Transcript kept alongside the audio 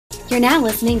You're now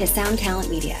listening to Sound Talent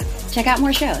Media. Check out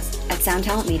more shows at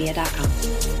soundtalentmedia.com.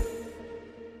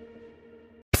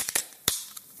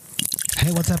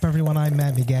 Hey, what's up, everyone? I'm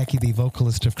Matt Migaki, the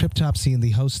vocalist of Cryptopsy and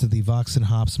the host of the Vox and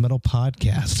Hops Metal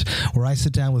Podcast, where I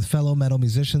sit down with fellow metal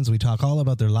musicians. We talk all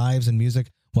about their lives and music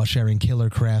while sharing killer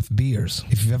craft beers.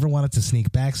 If you've ever wanted to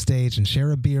sneak backstage and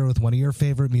share a beer with one of your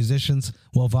favorite musicians,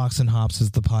 well, Vox and Hops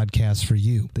is the podcast for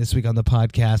you. This week on the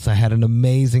podcast, I had an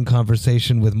amazing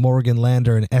conversation with Morgan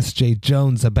Lander and S.J.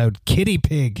 Jones about Kitty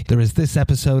Pig. There is this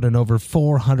episode and over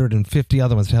 450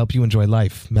 other ones to help you enjoy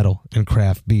life, metal, and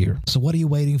craft beer. So what are you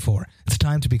waiting for? It's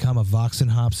time to become a Vox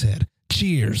and Hops head.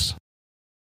 Cheers!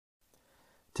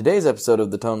 Today's episode of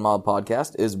the Tone Mob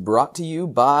Podcast is brought to you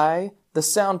by The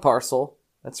Sound Parcel.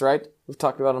 That's right, we've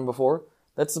talked about them before.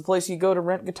 That's the place you go to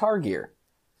rent guitar gear.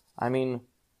 I mean,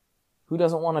 who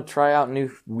doesn't want to try out new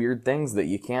weird things that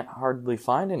you can't hardly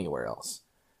find anywhere else?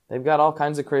 They've got all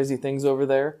kinds of crazy things over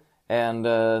there, and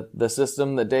the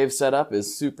system that Dave set up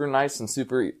is super nice and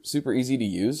super easy to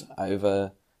use.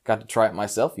 I've got to try it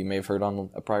myself. You may have heard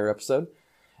on a prior episode.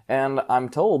 And I'm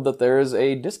told that there is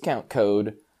a discount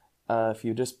code. If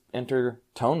you just enter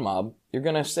Tone Mob, you're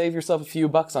going to save yourself a few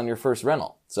bucks on your first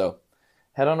rental. So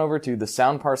head on over to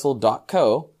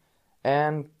thesoundparcel.co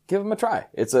and give them a try.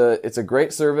 It's a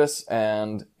great service,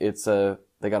 and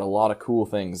they got a lot of cool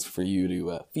things for you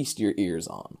to feast your ears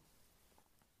on.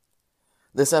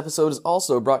 This episode is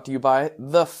also brought to you by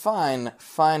the fine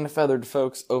feathered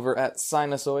folks over at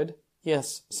Sinusoid.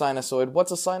 Yes, Sinusoid.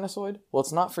 What's a sinusoid? Well,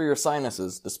 it's not for your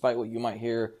sinuses, despite what you might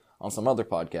hear on some other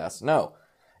podcasts. No,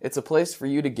 it's a place for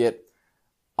you to get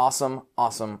awesome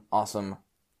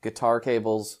guitar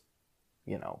cables,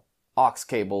 aux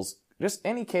cables, just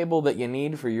any cable that you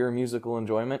need for your musical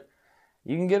enjoyment.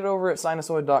 You can get it over at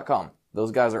sinusoid.com.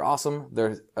 Those guys are awesome.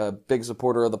 They're a big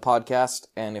supporter of the podcast,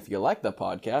 and if you like the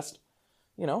podcast,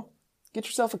 get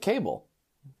yourself a cable.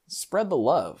 Spread the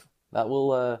love. That's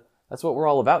what we're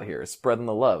all about here, is spreading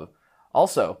the love.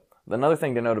 Also, another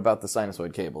thing to note about the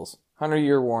Sinusoid cables,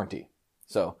 100-year warranty.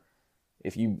 So,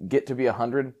 if you get to be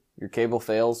 100, your cable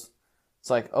fails, it's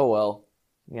like, oh well,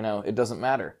 it doesn't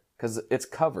matter, because it's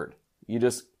covered. You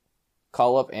just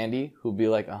call up Andy, who'll be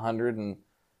like 100 and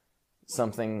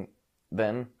something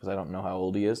then, because I don't know how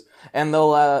old he is, and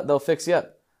they'll fix you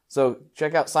up. So,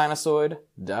 check out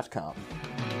sinusoid.com.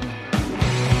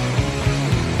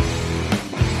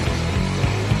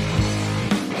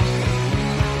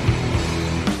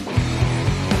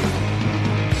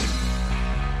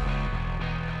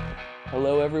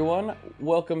 Hello, everyone.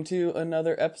 Welcome to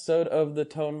another episode of the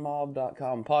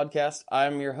ToneMob.com podcast.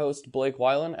 I'm your host, Blake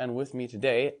Weiland, and with me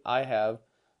today, I have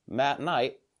Matt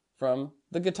Knight from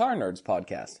the Guitar Nerds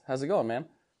podcast. How's it going, man?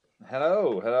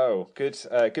 Hello.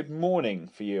 Good morning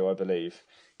for you, I believe.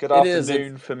 Good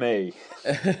afternoon for me.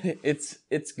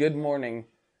 It's good morning.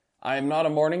 I'm not a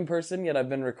morning person, yet I've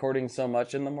been recording so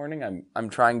much in the morning. I'm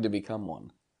trying to become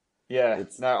one. Yeah.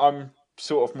 No, I'm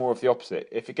sort of more of the opposite.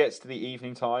 If it gets to the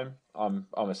evening time, I'm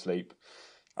asleep.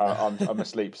 I'm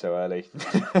asleep so early.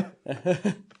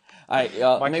 My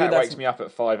cat wakes me up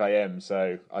at 5 a.m,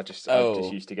 so I'm just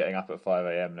used to getting up at 5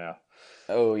 a.m. now.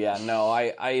 Oh yeah, no,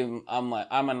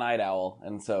 I'm a night owl,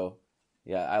 and so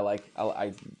yeah,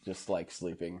 I just like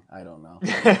sleeping. I don't know.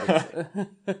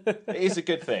 It is a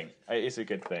good thing.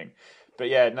 But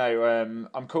yeah, no,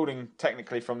 I'm calling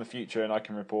technically from the future, and I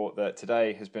can report that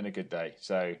today has been a good day.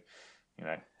 So,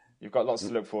 you've got lots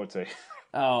to look forward to.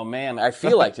 Oh man, I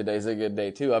feel like today's a good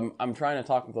day too. I'm trying to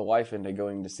talk the wife into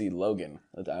going to see Logan.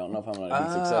 I don't know if I'm going to be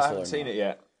successful. I haven't seen it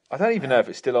yet. I don't even know if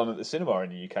it's still on at the cinema in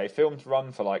the UK. Films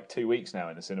run for like 2 weeks now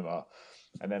in the cinema,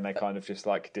 and then they kind of just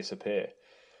like disappear.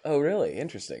 Oh really?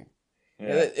 Interesting.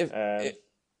 Yeah.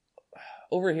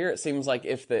 Over here, it seems like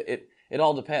it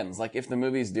all depends. Like if the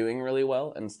movie's doing really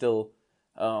well and still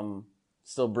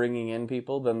bringing in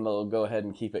people, then they'll go ahead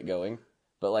and keep it going.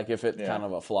 But like if it's kind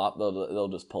of a flop, they'll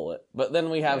just pull it. But then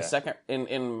we have second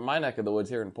in my neck of the woods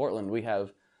here in Portland, we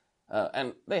have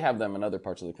and they have them in other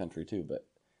parts of the country too, but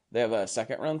they have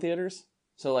second run theaters.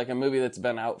 So like a movie that's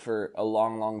been out for a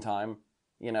long time,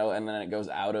 and then it goes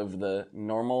out of the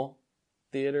normal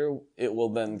theater, it will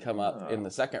then come up in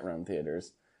the second run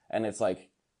theaters, and it's like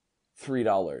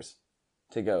 $3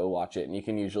 to go watch it, and you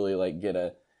can usually like get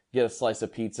a slice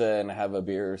of pizza and have a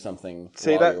beer or something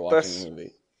while you're watching the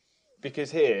movie.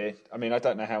 Because here, I mean, I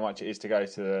don't know how much it is to go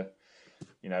to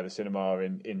the cinema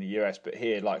in the US, but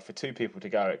here, like for two people to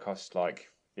go, it costs like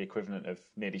the equivalent of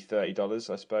nearly $30,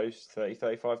 I suppose,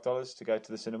 $35 to go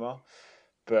to the cinema.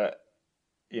 But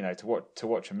to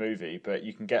watch a movie, but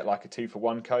you can get like a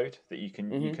 2-for-1 code that you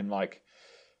can like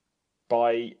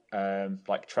buy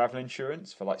like travel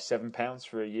insurance for like £7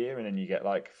 for a year, and then you get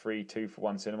like free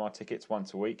 2-for-1 cinema tickets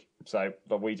once a week. So,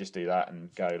 but we just do that and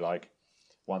go like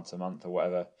once a month or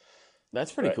whatever.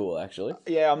 That's pretty cool, actually.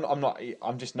 Yeah,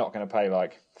 I'm just not going to pay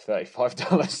like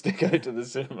 $35 to go to the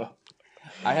cinema.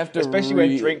 I have to, especially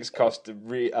when drinks cost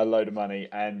a load of money,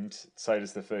 and so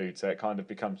does the food. So it kind of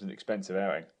becomes an expensive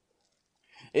outing.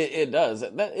 It does.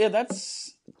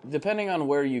 That's depending on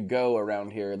where you go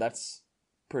around here. That's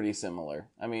pretty similar.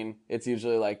 I mean, it's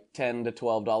usually like $10 to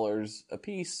 $12 a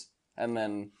piece, and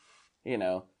then, you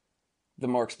know, the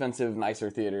more expensive, nicer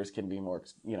theaters can be more,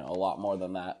 you know, a lot more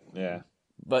than that. Yeah.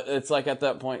 But it's like at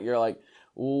that point you're like,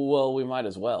 well, we might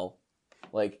as well,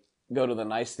 like, go to the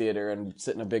nice theater and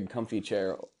sit in a big comfy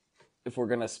chair. If we're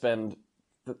gonna spend,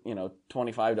 you know,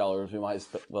 $25, we might as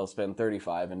well spend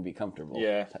 $35 and be comfortable.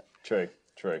 Yeah. True.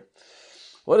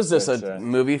 What is this, a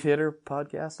movie theater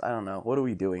podcast? I don't know. What are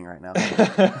we doing right now?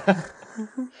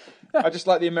 I just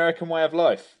like the American way of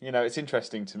life. You know, it's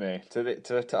interesting to me,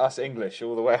 to us English,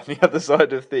 all the way on the other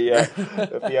side of the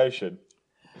of the ocean.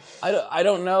 I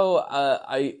don't know.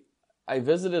 I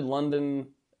visited London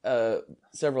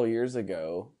several years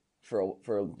ago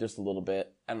for just a little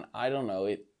bit, and I don't know.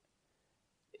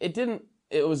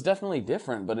 It was definitely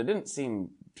different, but it didn't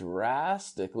seem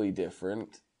drastically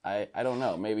different. I don't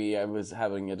know. Maybe I was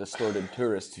having a distorted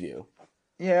tourist view.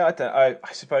 Yeah,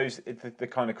 I suppose the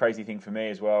kind of crazy thing for me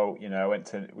as well. You know,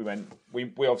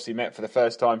 we obviously met for the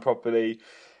first time properly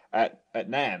at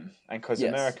NAMM, and because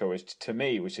America was, to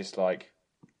me, was just like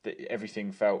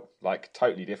everything felt like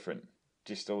totally different.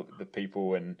 Just all the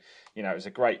people, and you know, it was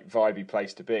a great vibey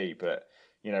place to be. But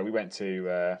you know, we went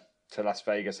to Las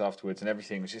Vegas afterwards, and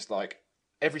everything was just like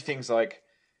everything's like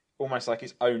almost like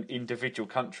its own individual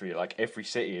country. Like every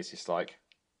city is just like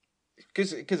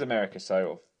because America's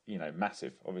so, you know,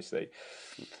 massive, obviously.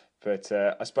 But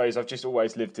I suppose I've just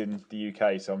always lived in the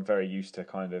UK, so I'm very used to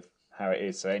kind of how it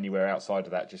is. So anywhere outside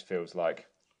of that just feels like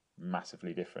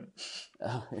massively different.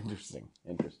 Oh, interesting.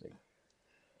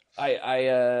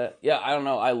 I don't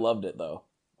know. I loved it though.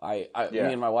 Me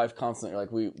and my wife constantly are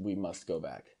like, we must go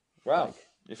back. Wow. Like,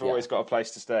 you've always got a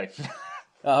place to stay.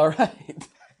 All right.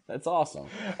 That's awesome.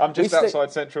 I'm just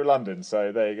outside central London,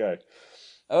 so there you go.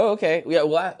 Oh, okay. Yeah,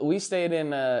 well, we stayed in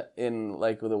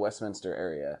like the Westminster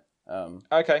area.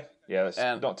 Okay. Yeah,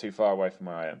 that's not too far away from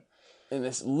where I am. In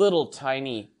this little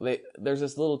tiny, there's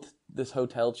this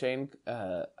hotel chain.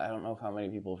 I don't know how many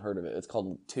people have heard of it. It's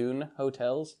called Tune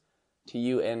Hotels,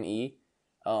 TUNE.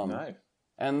 No.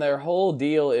 And their whole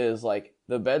deal is like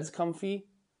the bed's comfy,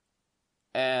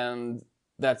 and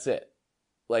that's it.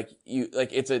 Like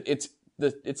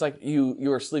it's like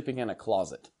you are sleeping in a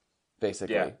closet,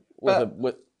 basically. Yeah.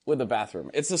 With a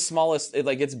bathroom. It's the smallest.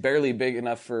 It's barely big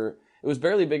enough for. It was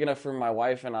barely big enough for my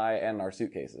wife and I and our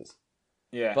suitcases.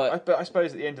 Yeah, but I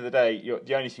suppose at the end of the day,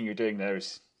 the only thing you're doing there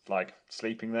is like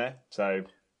sleeping there. So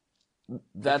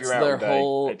that's their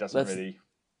whole. It doesn't really.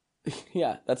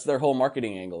 Yeah, that's their whole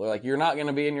marketing angle. They're like, you're not going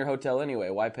to be in your hotel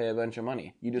anyway. Why pay a bunch of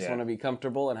money? You just want to be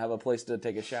comfortable and have a place to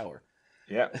take a shower.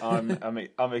 Yeah,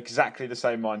 I'm exactly the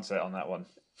same mindset on that one.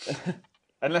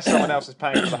 Unless someone else is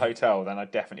paying for the hotel, then I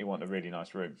definitely want a really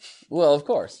nice room. Well, of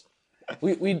course.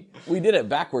 We did it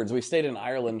backwards. We stayed in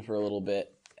Ireland for a little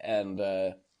bit, and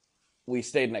we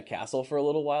stayed in a castle for a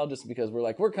little while just because we're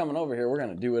like, we're coming over here, we're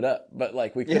going to do it up. But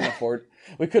like we couldn't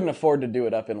afford to do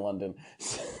it up in London.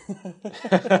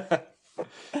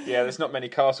 Yeah, there's not many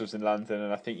castles in London,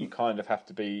 and I think you kind of have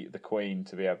to be the queen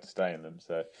to be able to stay in them.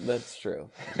 So That's true.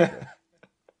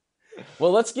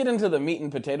 Well, let's get into the meat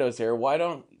and potatoes here. Why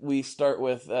don't we start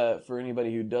with, for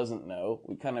anybody who doesn't know,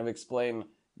 we kind of explain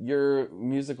your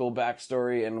musical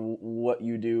backstory and what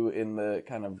you do in the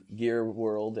kind of gear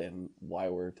world and why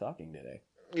we're talking today.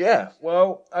 Yeah,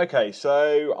 well, okay,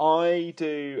 so I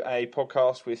do a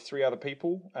podcast with 3 other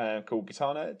people called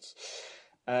Guitar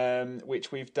Nerds,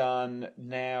 which we've done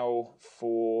now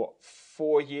for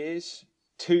 4 years,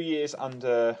 2 years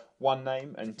under one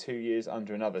name and 2 years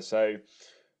under another. So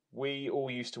we all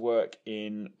used to work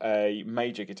in a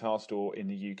major guitar store in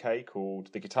the UK called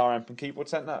the Guitar Amp and Keyboard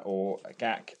Centre, or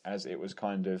GAC as it was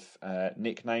kind of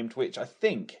nicknamed, which I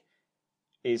think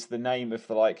is the name of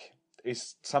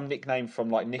is some nickname from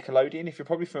like Nickelodeon. If you're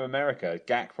probably from America,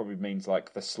 GAC probably means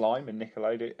like the slime in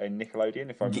Nickelodeon,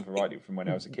 if I remember rightly from when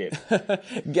I was a kid.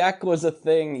 GAC was a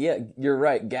thing. Yeah, you're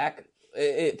right. GAC,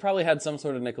 it probably had some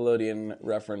sort of Nickelodeon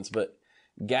reference, but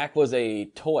GAC was a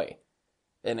toy.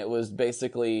 And it was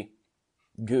basically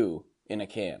goo in a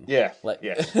can. Yeah.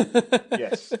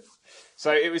 Yes.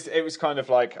 So it was kind of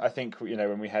like, I think, you know,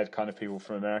 when we had kind of people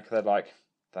from America, they're like,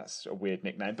 that's a weird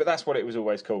nickname, but that's what it was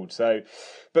always called. So,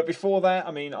 but before that,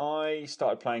 I mean, I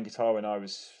started playing guitar when I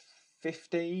was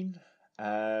 15.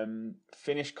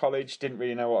 Finished college, didn't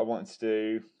really know what I wanted to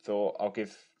do. Thought I'll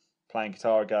give playing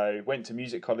guitar a go. Went to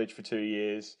music college for 2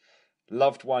 years.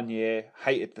 Loved 1 year,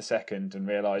 hated the second, and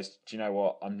realised, do you know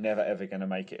what? I'm never ever going to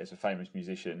make it as a famous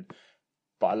musician.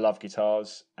 But I love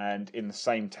guitars, and in the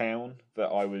same town that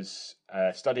I was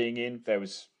studying in, there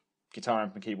was Guitar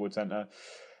Amp and Keyboard Centre.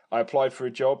 I applied for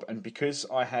a job, and because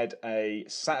I had a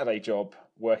Saturday job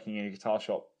working in a guitar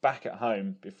shop back at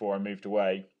home before I moved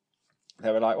away,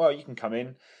 they were like, well, you can come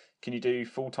in. Can you do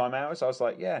full-time hours? I was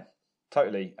like, yeah,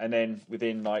 totally. And then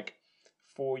within like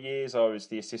 4 years, I was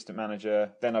the assistant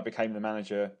manager. Then I became the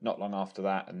manager not long after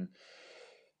that. And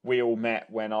we all met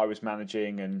when I was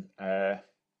managing, and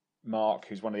Mark,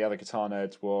 who's one of the other guitar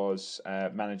nerds, was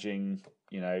managing,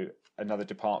 another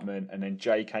department. And then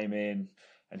Jay came in,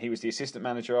 and he was the assistant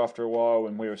manager after a while,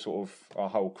 and we were sort of our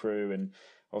whole crew. And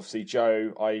obviously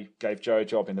I gave Joe a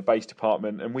job in the bass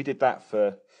department, and we did that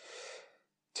for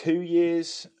 2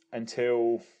 years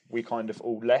until we kind of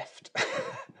all left.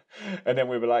 And then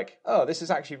we were like, oh, this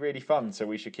is actually really fun, so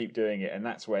we should keep doing it. And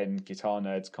that's when Guitar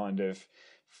Nerds kind of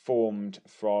formed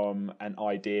from an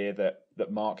idea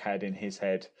that Mark had in his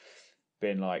head,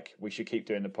 being like, we should keep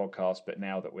doing the podcast, but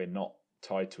now that we're not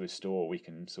tied to a store, we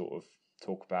can sort of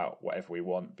talk about whatever we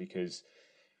want. Because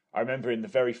I remember in the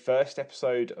very first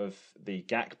episode of the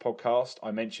GAC podcast,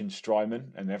 I mentioned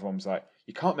Strymon, and everyone was like,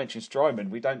 you can't mention Strymon,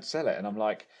 we don't sell it. And I'm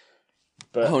like,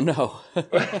 but oh no.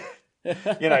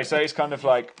 So it's kind of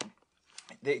like,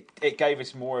 it gave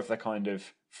us more of the kind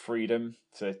of freedom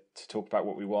to talk about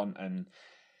what we want and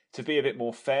to be a bit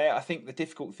more fair. I think the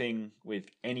difficult thing with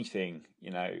anything,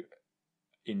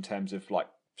 in terms of like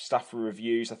stuff for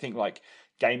reviews, I think like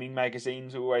gaming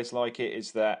magazines always like it,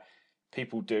 is that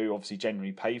people do obviously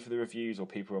generally pay for the reviews, or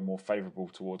people are more favourable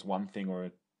towards one thing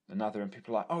or another, and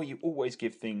people are like, oh, you always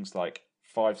give things like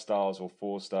 5 stars or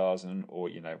 4 stars, or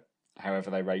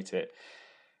however they rate it.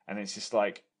 And it's just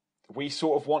like, we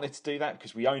sort of wanted to do that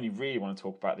because we only really want to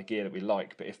talk about the gear that we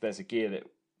like. But if there's a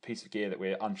piece of gear that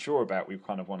we're unsure about, we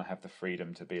kind of want to have the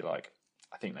freedom to be like,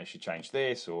 I think they should change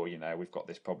this, or we've got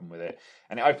this problem with it.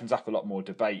 And it opens up a lot more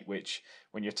debate, which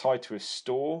when you're tied to a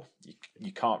store,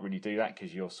 you can't really do that,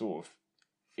 because you're sort of,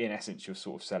 in essence, you're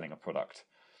sort of selling a product.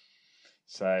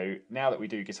 So now that we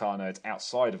do Guitar Nerds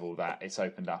outside of all that, it's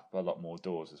opened up a lot more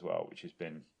doors as well, which has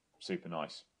been super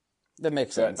nice. That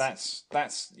makes sense.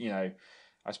 That's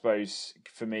I suppose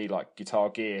for me, like, guitar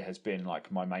gear has been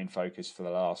like my main focus for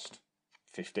the last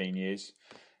 15 years.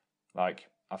 Like,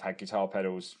 I've had guitar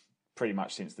pedals pretty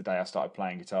much since the day I started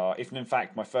playing guitar. In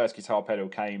fact, my first guitar pedal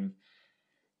came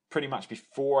pretty much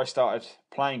before I started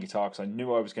playing guitar, because I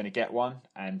knew I was going to get one,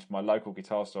 and my local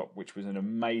guitar shop, which was an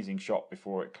amazing shop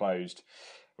before it closed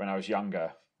when I was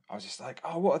younger, I was just like,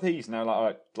 oh, what are these? And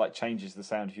they're like changes the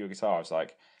sound of your guitar. I was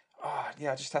like, oh,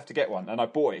 yeah, I just have to get one. And I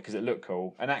bought it because it looked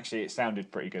cool. And actually, it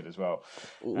sounded pretty good as well.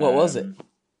 What was it?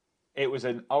 It was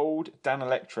an old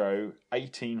Danelectro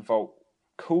 18-volt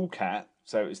Cool Cat.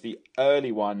 So it was the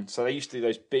early one. So they used to do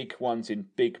those big ones in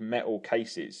big metal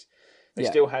cases. They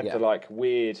still had the like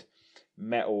weird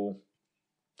metal,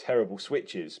 terrible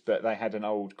switches, but they had an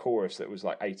old chorus that was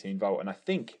like 18-volt. And I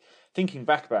think, thinking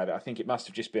back about it, I think it must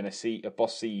have just been a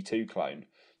Boss CE2 clone,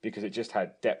 because it just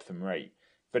had depth and rate.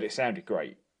 But it sounded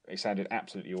great. It sounded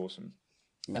absolutely awesome.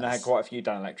 Nice. And I had quite a few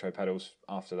Danelectro pedals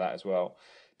after that as well,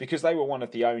 because they were one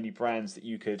of the only brands that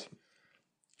you could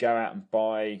go out and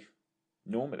buy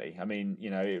normally. I mean,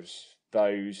 it was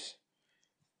those,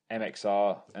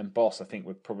 MXR and Boss, I think,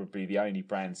 were probably the only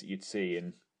brands that you'd see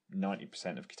in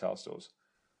 90% of guitar stores.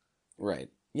 Right.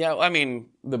 Yeah, I mean,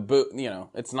 the boot,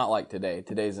 it's not like today.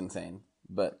 Today's insane.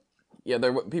 But, yeah,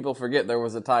 people forget there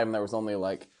was a time there was only,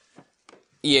 like,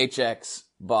 EHX,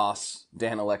 Boss,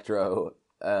 Danelectro,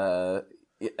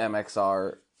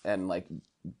 MXR, and, like,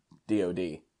 DOD.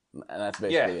 And that's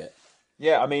basically it.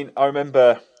 Yeah, I mean, I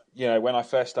remember, when I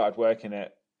first started working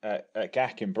at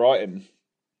GAC in Brighton,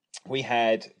 we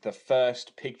had the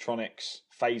first Pigtronics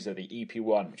phaser, the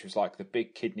EP1, which was like the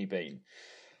big kidney bean.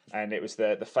 And it was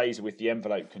the phaser with the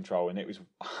envelope control, and it was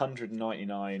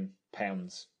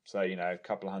 £199. So, a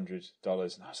couple of $100. And I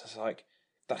was just like,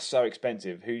 that's so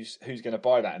expensive. Who's going to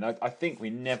buy that? And I think we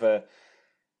never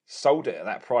sold it at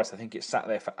that price. I think it sat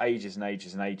there for ages and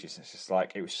ages and ages. It's just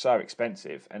like, it was so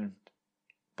expensive. And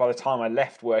by the time I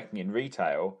left working in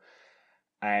retail,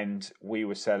 and we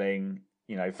were selling,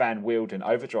 Van Wielden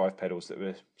overdrive pedals that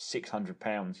were £600,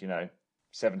 $700,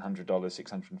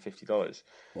 $650.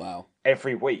 Wow.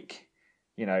 Every week,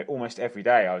 almost every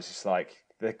day, I was just like,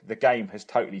 the game has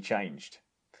totally changed.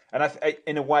 And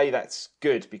in a way, that's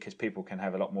good because people can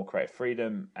have a lot more creative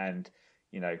freedom, and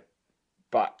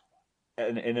but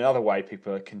in another way,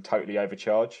 people can totally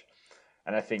overcharge.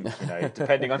 And I think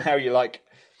depending on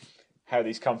how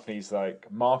these companies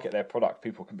market their product,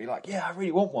 people can be like, yeah, I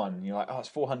really want one. And you're like, oh, it's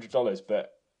 $400,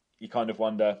 but you kind of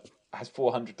wonder, has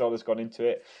 $400 gone into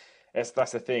it?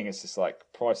 That's the thing. It's just like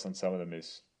price on some of them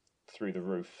is through the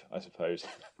roof, I suppose.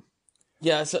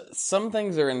 Yeah, so some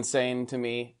things are insane to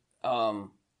me. I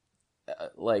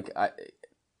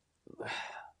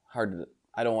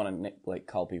don't want to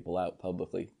call people out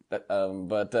publicly, but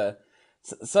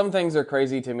some things are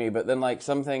crazy to me. But then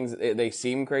some things they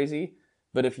seem crazy.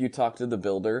 But if you talk to the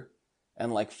builder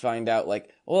and find out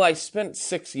well, I spent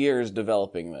 6 years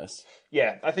developing this.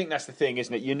 Yeah, I think that's the thing,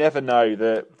 isn't it? You never know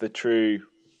the true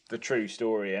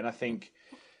story, and I think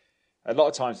a lot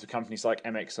of times with companies like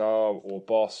MXR or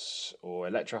Boss or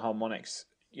Electro Harmonics,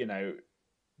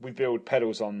 we build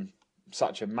pedals on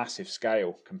such a massive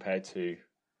scale compared to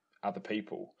other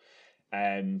people,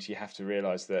 and you have to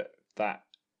realise that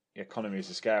economies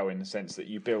of scale in the sense that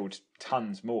you build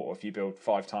tons more. If you build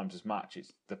 5 times as much,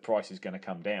 the price is going to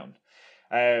come down,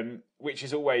 which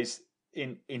is always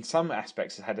in some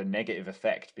aspects has had a negative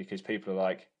effect because people are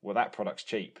like, well, that product's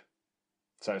cheap,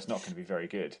 so it's not going to be very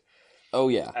good. Oh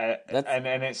yeah,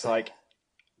 and it's like,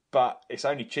 but it's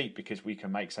only cheap because we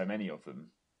can make so many of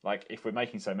them. Like if we're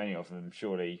making so many of them,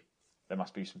 surely there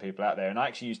must be some people out there. And I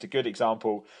actually used a good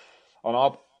example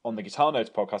on the Guitar Nerds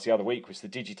podcast the other week was the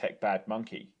Digitech Bad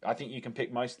Monkey. I think you can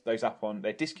pick most of those up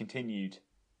they're discontinued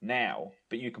now,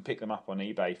 but you can pick them up on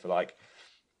eBay for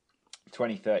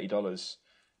 $20, $30.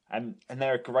 And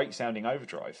they're a great sounding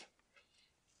overdrive.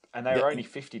 And they're only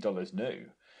 $50 new.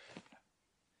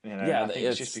 I think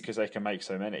it's just because they can make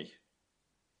so many.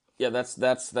 Yeah, that's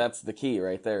the key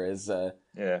right there is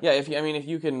if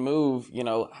you can move,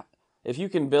 if you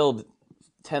can build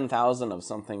 10,000 of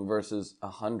something versus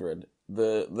 100,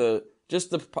 just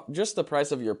the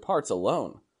price of your parts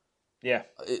alone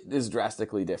is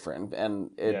drastically different,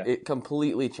 and it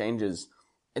completely changes.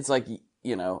 It's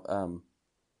you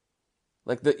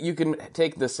can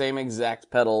take the same exact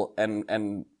pedal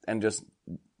and just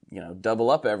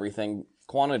double up everything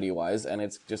quantity wise, and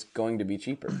it's just going to be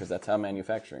cheaper because that's how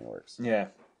manufacturing works. Yeah,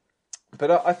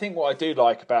 but I think what I do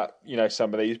like about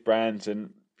some of these brands,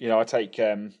 and I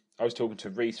was talking to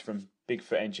Reese from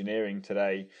Bigfoot Engineering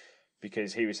today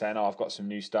because he was saying, I've got some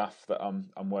new stuff that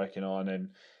I'm working on, and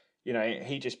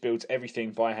he just builds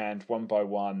everything by hand, one by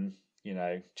one,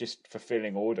 just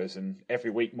fulfilling orders, and every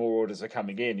week more orders are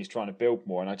coming in. He's trying to build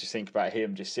more, and I just think about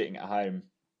him just sitting at home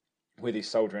with his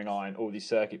soldering iron, all these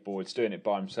circuit boards, doing it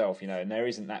by himself, and there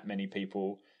isn't that many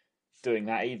people doing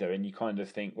that either. And you kind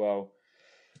of think, well,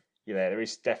 there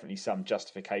is definitely some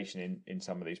justification in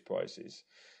some of these prices.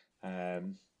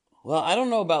 Well, I don't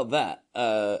know about that.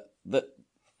 I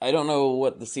don't know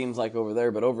what the scene's like over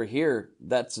there, but over here,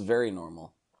 that's very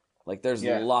normal. There's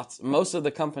lots. Most of the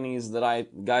companies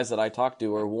guys that I talk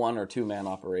to are 1 or 2 man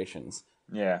operations.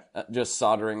 Yeah, just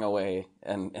soldering away,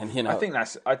 and I think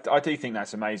I do think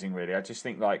that's amazing. Really, I just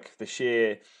think the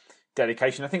sheer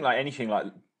dedication. I think anything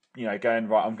going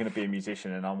right. I'm going to be a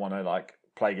musician and I want to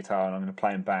play guitar and I'm going to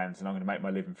play in bands and I'm going to make my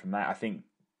living from that. I think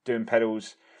doing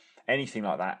pedals, anything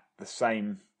like that, the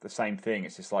same thing.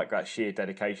 It's just that sheer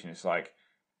dedication. It's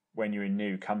when you're a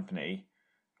new company,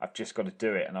 I've just got to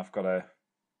do it and I've got to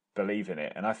believe in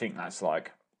it. And I think that's I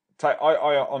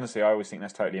honestly, I always think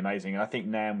that's totally amazing. And I think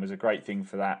NAMM was a great thing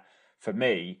for that, for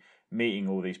me, meeting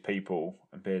all these people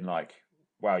and being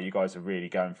wow, you guys are really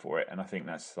going for it. And I think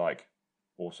that's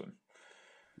awesome.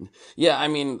 Yeah. I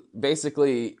mean,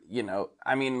 basically,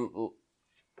 you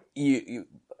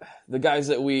the guys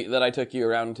that I took you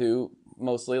around to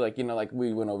mostly,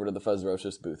 we went over to the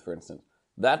Fuzzrocious booth, for instance.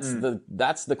 That's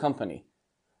the company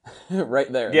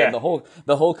right there. Yeah. The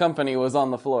whole company was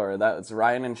on the floor. That's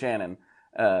Ryan and Shannon.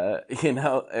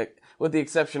 With the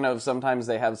exception of sometimes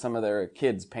they have some of their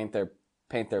kids paint their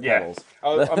pedals.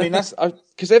 I mean, that's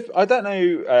because I don't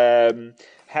know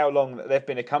how long they've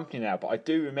been a company now, but I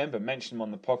do remember mentioning them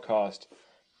on the podcast.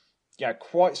 Yeah,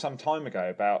 quite some time ago.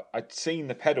 About I'd seen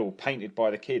the pedal painted by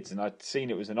the kids, and I'd seen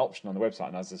it was an option on the website,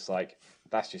 and I was just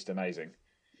that's just amazing.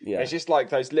 Yeah, it's just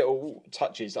those little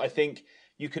touches. I think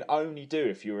you can only do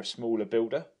if you're a smaller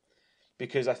builder,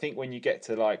 because I think when you get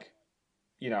to I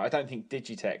don't think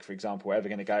Digitech, for example, are ever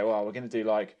going to go, we're going to do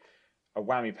a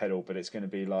whammy pedal, but it's going to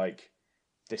be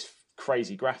this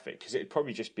crazy graphic, because it'd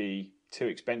probably just be too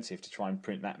expensive to try and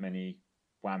print that many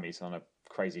whammies on a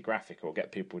crazy graphic or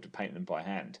get people to paint them by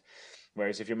hand.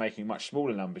 Whereas if you're making much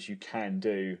smaller numbers, you can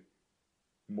do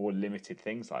more limited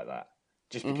things like that.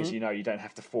 just because you don't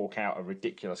have to fork out a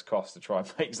ridiculous cost to try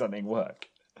and make something work.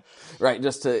 Right,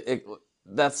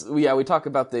 we talk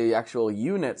about the actual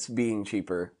units being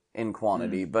cheaper in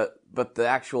quantity, but the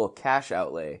actual cash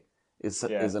outlay is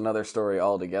another story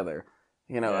altogether.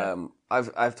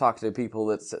 I've talked to people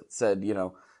that said,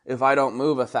 if I don't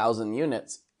move 1,000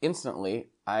 units instantly,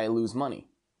 I lose money.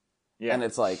 Yeah. And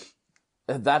it's like,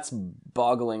 that's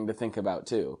boggling to think about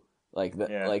too. Like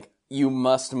you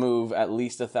must move at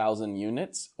least 1,000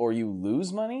 units or you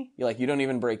lose money. You don't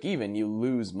even break even, you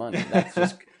lose money. That's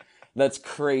just, that's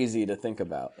crazy to think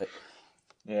about.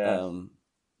 Yeah.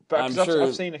 But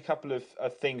I've seen a couple of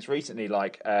things recently,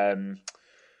 like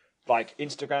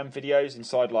Instagram videos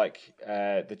inside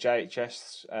the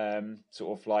JHS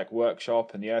sort of like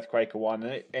workshop and the Earthquaker one,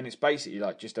 and it's basically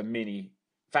like just a mini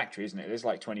factory, isn't it? There's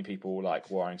like 20 people like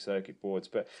wiring circuit boards.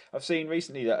 But I've seen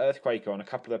recently that Earthquaker on a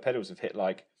couple of pedals have hit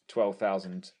like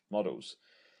 12,000 models.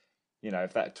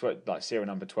 If that like serial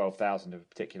number 12,000 of a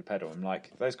particular pedal, I'm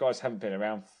like, those guys haven't been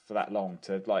around for that long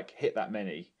to like hit that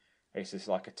many. It's just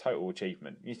like a total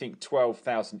achievement. You think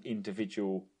 12,000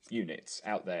 individual units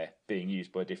out there being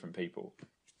used by different people.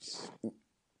 It's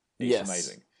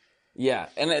amazing. Yeah,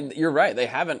 and you're right. They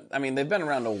haven't. I mean, they've been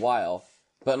around a while,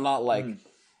 but not like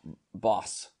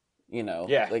Boss.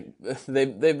 Yeah. Like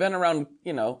they've been around.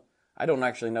 I don't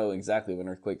actually know exactly when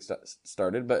Earthquake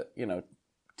started, but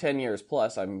 10 years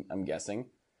plus. I'm guessing.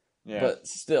 Yeah. But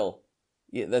still,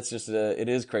 that's just it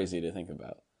is crazy to think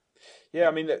about. Yeah,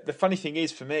 I mean, the funny thing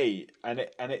is for me,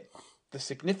 the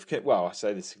significant. Well, I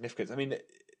say the significance. I mean,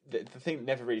 the thing that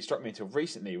never really struck me until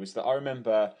recently was that I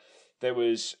remember there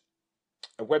was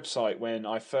a website when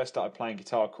I first started playing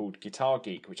guitar called Guitar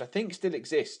Geek, which I think still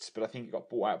exists, but I think it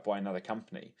got bought out by another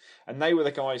company. And they were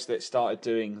the guys that started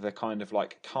doing the kind of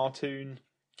like cartoon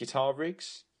guitar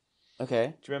rigs. Okay.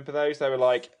 Do you remember those?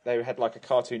 They had like a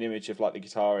cartoon image of like the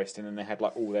guitarist, and then they had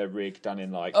like all their rig done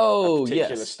in like a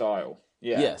particular style.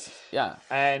 Yeah. Yes. Yeah.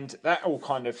 And that all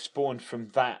kind of spawned from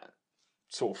that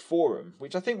sort of forum,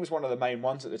 which I think was one of the main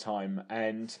ones at the time.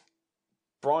 And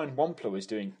Brian Wampler was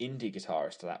doing indie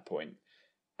guitarist at that point,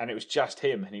 and it was just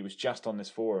him, and he was just on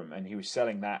this forum, and he was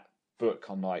selling that book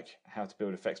on like how to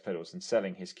build effects pedals and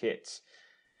selling his kits.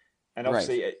 And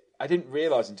obviously, I didn't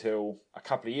realize until a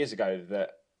couple of years ago that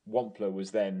Wampler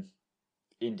was then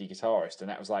indie guitarist,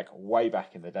 and that was like way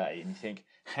back in the day. And you think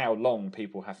how long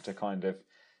people have to kind of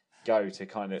go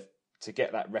to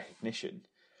get that recognition.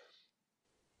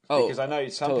 Because I know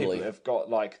some people have got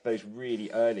like those really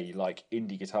early like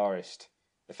indie guitarist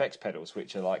effects pedals,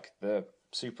 which are like the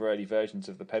super early versions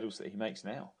of the pedals that he makes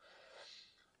now.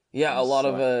 Yeah, a lot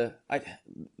of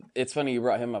it's funny you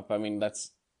brought him up. I mean,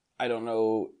 I don't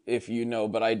know if you know,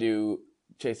 but I do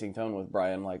Chasing Tone with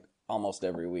Brian like almost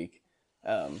every week.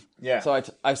 So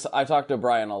I talk to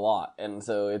Brian a lot, and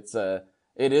so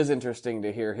it is interesting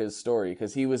to hear his story,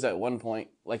 because he was at one point,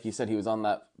 like you said, he was on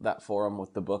that forum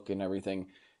with the book and everything.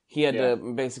 He had to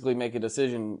basically make a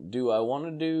decision: do I want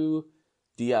to do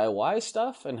DIY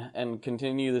stuff and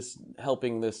continue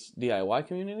helping this DIY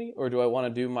community, or do I want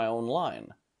to do my own line?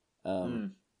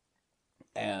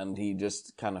 And he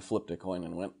just kind of flipped a coin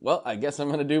and went, well, I guess I'm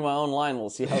going to do my own line. We'll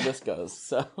see how this goes.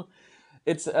 So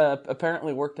it's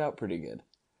apparently worked out pretty good.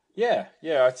 Yeah,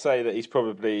 I'd say that he's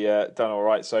probably done all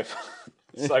right so far.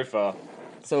 So far,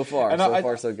 so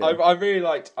good. I really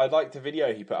liked the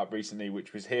video he put up recently,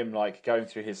 which was him like going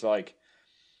through his like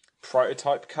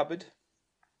prototype cupboard,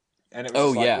 and it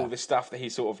was all the stuff that he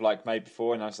sort of like made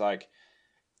before, and I was like,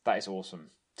 that is awesome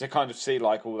to kind of see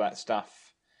like all that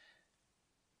stuff,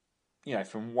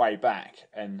 from way back,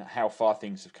 and how far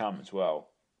things have come as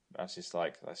well. That's just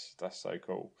like that's so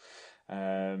cool.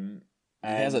 And he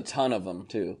has a ton of them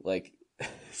too, like.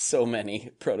 So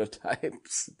many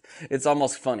prototypes. It's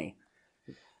almost funny.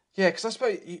 Yeah, because I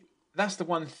suppose that's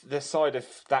the side of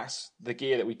that's the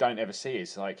gear that we don't ever see.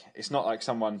 Is like it's not like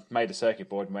someone made a circuit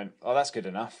board and went, "Oh, that's good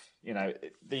enough."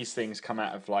 These things come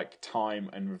out of like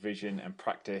time and revision and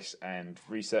practice and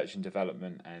research and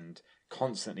development and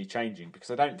constantly changing. Because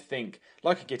I don't think,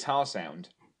 like a guitar sound,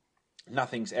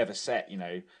 nothing's ever set.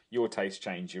 Your tastes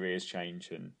change, your ears change,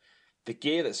 and the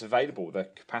gear that's available, the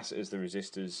capacitors, the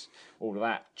resistors, all of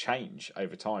that change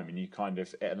over time, and it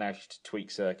allows you to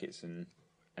tweak circuits and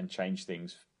change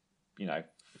things,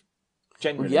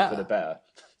 generally for the better.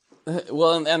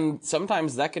 Well, and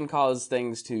sometimes that can cause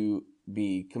things to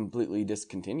be completely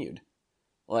discontinued.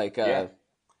 Like,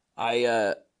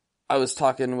 I was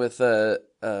talking with a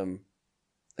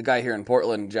guy here in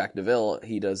Portland, Jack DeVille.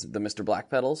 He does the Mr. Black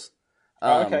pedals.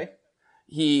 Okay.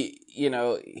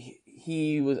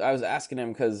 I was asking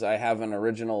him because I have an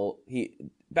original.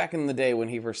 back in the day when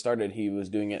he first started, he was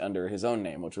doing it under his own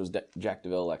name, which was Jack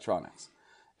DeVille Electronics.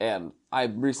 And I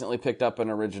recently picked up an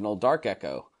original Dark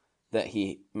Echo that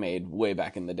he made way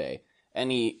back in the day.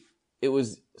 And it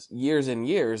was years and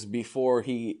years before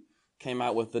he came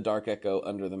out with the Dark Echo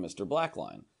under the Mr. Black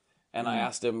line. And I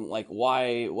asked him, like,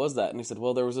 why was that? And he said,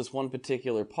 well, there was this one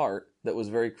particular part that was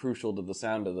very crucial to the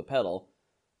sound of the pedal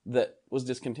that was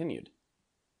discontinued.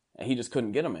 And he just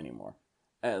couldn't get them anymore.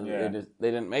 And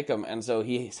they didn't make them. And so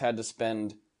he had to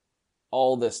spend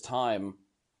all this time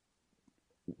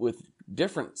with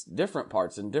different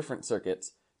parts and different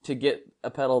circuits to get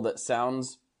a pedal that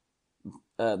sounds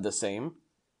the same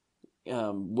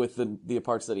with the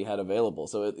parts that he had available.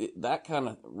 So that kind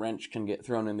of wrench can get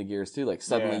thrown in the gears too. Like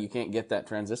suddenly you can't get that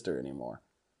transistor anymore.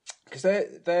 Because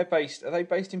they're based. Are they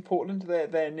based in Portland?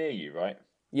 They're near you, right?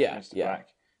 Yeah, Mr. Black.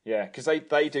 Yeah. Because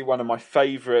they do one of my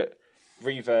favourite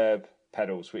reverb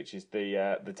pedals, which is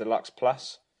the Deluxe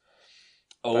Plus.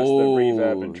 That's the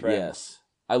reverb and trem. Yes,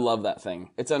 I love that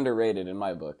thing. It's underrated in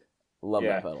my book. Love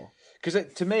that pedal.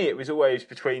 Because to me, it was always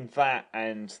between that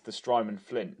and the Strymon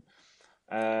Flint.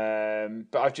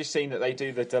 But I've just seen that they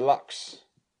do the Deluxe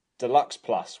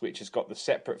Plus, which has got the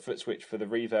separate foot switch for the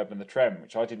reverb and the trem,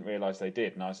 which I didn't realise they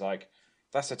did. And I was like,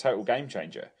 that's a total game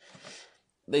changer.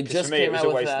 They just came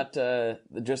out with that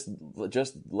just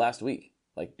last week.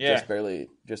 Like just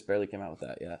barely came out with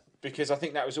that, yeah. Because I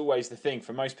think that was always the thing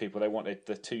for most people. They wanted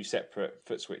the two separate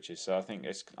foot switches. So I think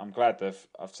I'm glad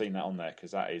I've seen that on there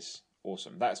because that is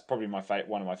awesome. That's probably one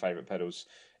of my favourite pedals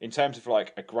in terms of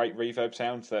like a great reverb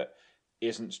sound that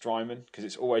isn't Strymon, because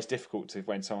it's always difficult to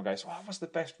when someone goes, "Oh, what's the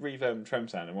best reverb and trem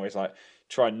sound?" I'm always like,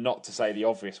 try not to say the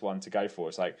obvious one to go for.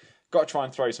 It's like got to try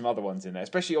and throw some other ones in there,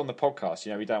 especially on the podcast.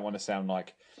 You know, we don't want to sound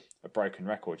like a broken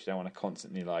record. You don't want to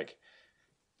constantly like,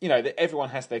 you know, everyone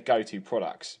has their go-to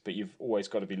products, but you've always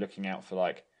got to be looking out for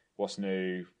like what's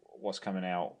new, what's coming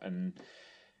out, and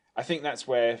I think that's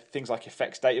where things like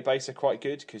Effects Database are quite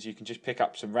good because you can just pick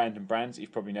up some random brands that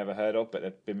you've probably never heard of, but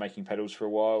they've been making pedals for a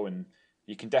while, and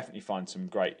you can definitely find some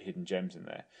great hidden gems in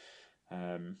there.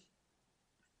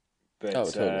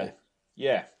 Totally.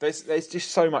 Yeah, there's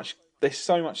just so much. There's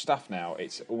so much stuff now.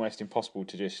 It's almost impossible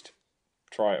to just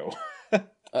try it all.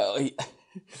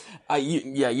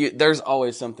 There's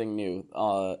always something new.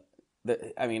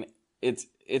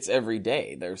 It's every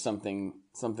day. There's something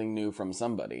new from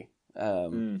somebody.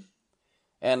 And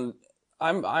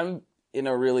I'm in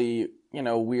a really,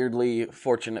 weirdly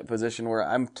fortunate position where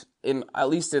I'm at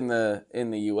least in the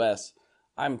US,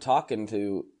 I'm talking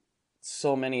to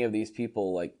so many of these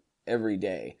people like every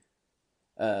day.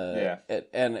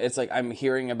 And it's like I'm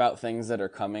hearing about things that are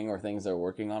coming or things they're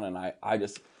working on, and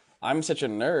I'm such a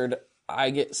nerd. I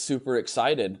get super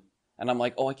excited, and I'm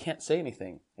like, oh, I can't say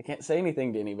anything. I can't say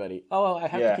anything to anybody. Oh, I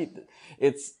have to keep.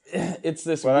 It's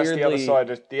this. Well, weirdly...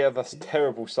 that's the other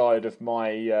terrible side of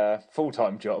my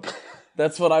full-time job.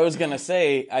 That's what I was gonna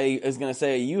say. I was gonna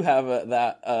say you have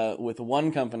that with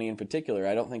one company in particular.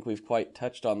 I don't think we've quite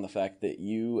touched on the fact that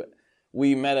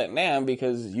we met at NAMM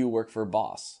because you work for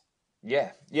Boss.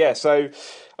 Yeah. So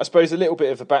I suppose a little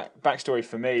bit of the backstory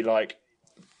for me, like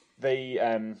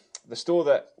the store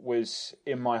that was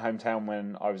in my hometown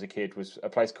when I was a kid was a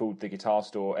place called the Guitar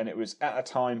Store, and it was at a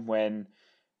time when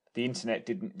the internet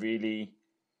didn't really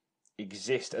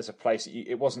exist as a place.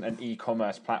 It wasn't an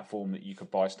e-commerce platform that you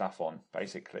could buy stuff on,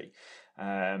 basically.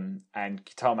 And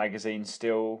Guitar Magazine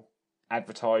still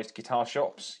advertised guitar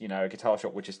shops. A guitar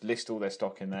shop would just list all their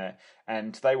stock in there,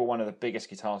 and they were one of the biggest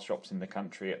guitar shops in the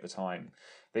country at the time.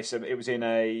 It was in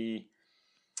a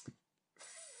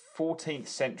 14th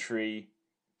century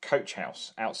coach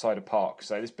house outside a park.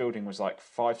 So this building was like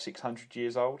 500-600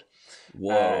 years old.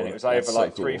 Whoa! And it was over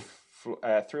like so cool.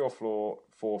 3 or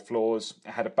 4 floors.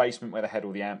 It had a basement where they had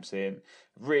all the amps in.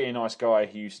 Really nice guy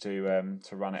who used to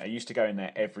run it. I used to go in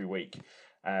there every week.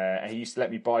 And he used to let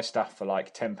me buy stuff for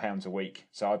like £10 a week.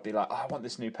 So I'd be like, I want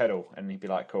this new pedal. And he'd be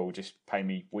like, cool, just pay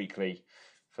me weekly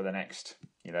for the next,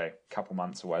 couple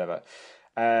months or whatever.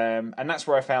 And that's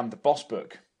where I found the Boss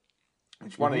book,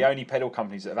 which is one of the only pedal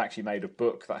companies that have actually made a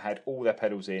book that had all their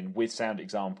pedals in with sound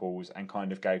examples and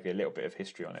kind of gave you a little bit of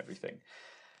history on everything.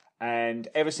 And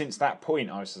ever since that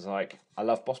point, I was just like, I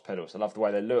love Boss pedals. I love the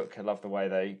way they look. I love the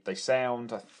way they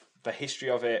sound, the history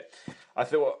of it. I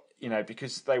thought,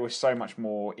 because they were so much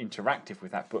more interactive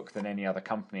with that book than any other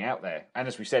company out there. And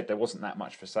as we said, there wasn't that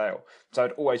much for sale. So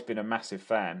I'd always been a massive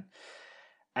fan.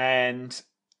 And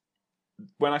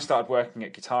when I started working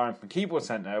at Guitar Amp and Keyboard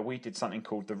Center, we did something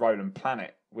called the Roland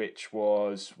Planet, which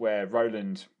was where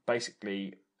Roland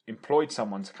basically employed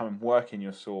someone to come and work in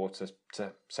your store to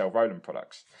sell Roland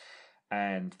products.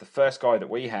 And the first guy that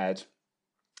we had,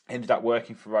 ended up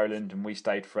working for Roland, and we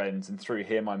stayed friends. And through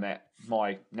him, I met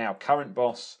my now current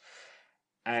boss.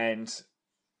 And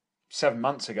 7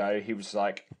 months ago, he was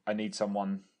like, I need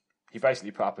someone. He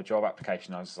basically put up a job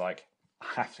application. I was like, I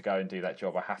have to go and do that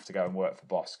job. I have to go and work for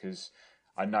Boss because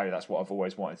I know that's what I've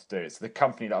always wanted to do. It's the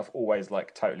company that I've always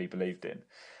like totally believed in.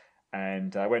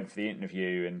 And I went for the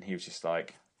interview, and he was just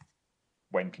like,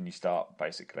 when can you start,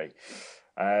 basically?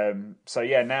 So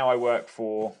yeah, now I work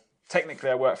for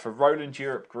Roland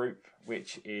Europe Group,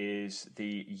 which is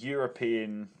the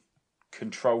European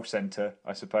control center,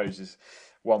 I suppose is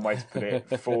one way to put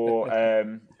it, for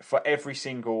every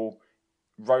single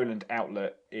Roland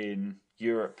outlet in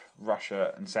Europe,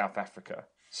 Russia, and South Africa,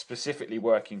 specifically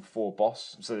working for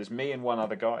Boss. So there's me and one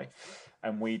other guy,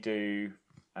 and we do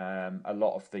a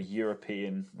lot of the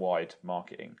European-wide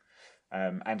marketing,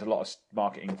 and a lot of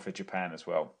marketing for Japan as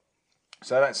well.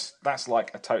 So that's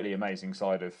like a totally amazing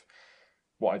side of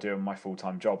what I do in my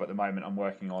full-time job. At the moment, I'm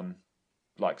working on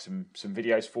like some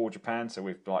videos for Japan. So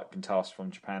we've like been tasked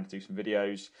from Japan to do some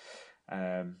videos.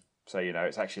 So, you know,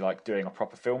 it's actually like doing a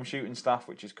proper film shoot and stuff,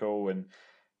 which is cool. And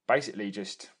basically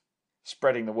just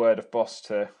spreading the word of Boss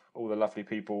to all the lovely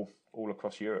people all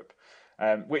across Europe,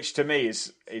 which to me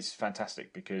is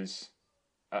fantastic because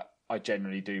I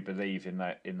generally do believe in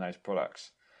those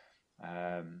products.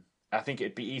 I think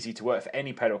it'd be easy to work for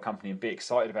any pedal company and be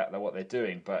excited about what they're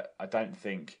doing, but I don't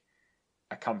think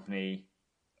I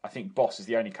think Boss is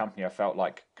the only company I felt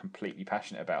like completely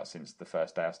passionate about since the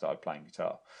first day I started playing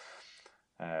guitar.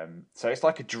 So it's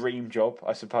like a dream job,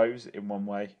 I suppose, in one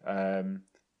way.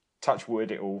 Touch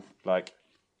wood, it will like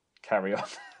carry on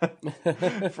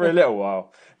for a little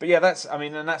while. But yeah, that's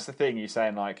the thing you're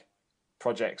saying, like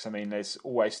projects. I mean, there's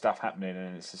always stuff happening,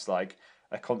 and it's just like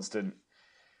a constant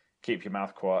keep your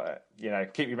mouth quiet,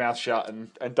 keep your mouth shut and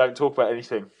don't talk about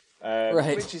anything.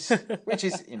 Right. Which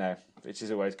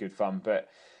is always good fun. But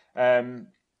I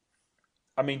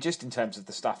mean, just in terms of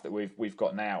the stuff that we've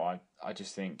got now, I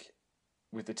just think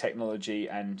with the technology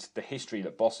and the history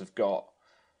that Boss have got,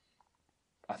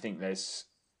 I think there's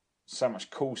so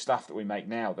much cool stuff that we make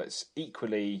now that's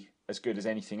equally as good as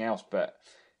anything else. But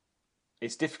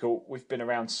it's difficult. We've been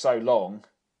around so long,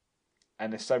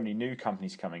 and there's so many new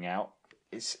companies coming out.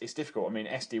 It's difficult. I mean,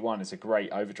 SD1 is a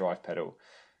great overdrive pedal,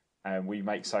 and we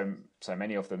make so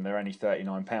many of them. They're only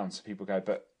 £39. So people go,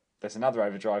 but there's another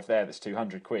overdrive there that's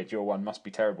 £200. Your one must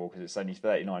be terrible because it's only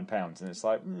 £39. And it's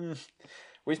like,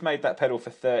 we've made that pedal for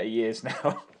 30 years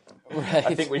now. Right.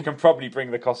 I think we can probably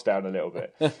bring the cost down a little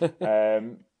bit.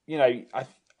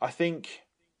 I think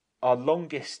our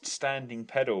longest standing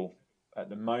pedal at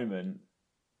the moment,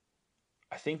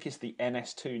 I think, is the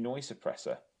NS2 noise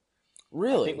suppressor.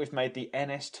 Really? I think we've made the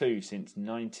NS2 since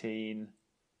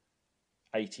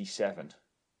 1987.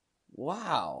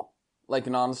 Wow. Like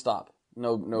non-stop.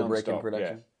 No break in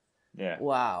production. Yeah.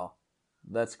 Wow.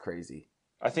 That's crazy.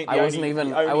 I think I wasn't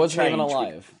even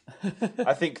alive.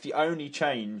 I think the only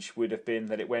change would have been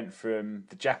that it went from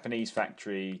the Japanese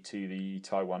factory to the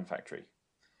Taiwan factory.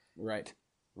 Right.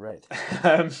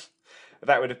 That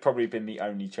would have probably been the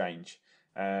only change.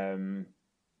 But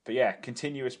yeah,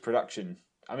 continuous production.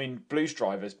 I mean, Blues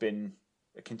Drive has been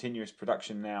a continuous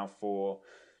production now for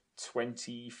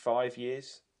 25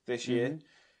 years this year.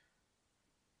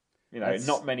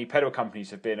 Not many pedal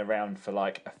companies have been around for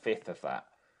like a fifth of that.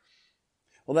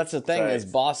 Well, that's the thing, is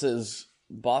Boss is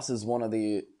one of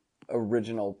the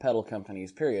original pedal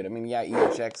companies, period. I mean, yeah,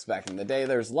 EHX back in the day,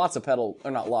 there's lots of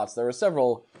there were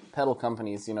several pedal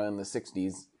companies, in the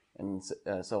 60s and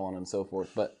so on and so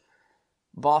forth. But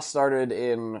Boss started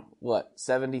in,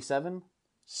 77?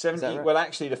 70. Right? Well,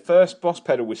 actually, the first Boss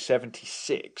pedal was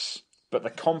 76, but the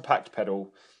compact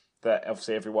pedal that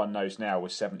obviously everyone knows now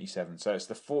was 77. So it's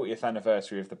the 40th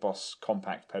anniversary of the Boss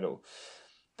compact pedal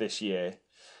this year.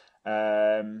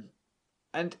 And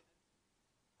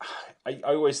I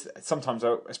always, sometimes,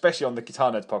 especially on the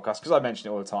Guitar Nerds podcast, because I mention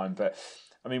it all the time, but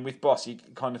I mean, with Boss, you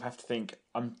kind of have to think,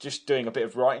 I'm just doing a bit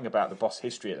of writing about the Boss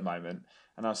history at the moment,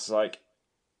 and I was like,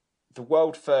 the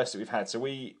world first that we've had, so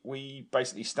we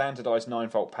basically standardised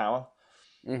 9-volt power,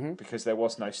 because there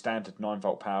was no standard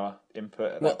 9-volt power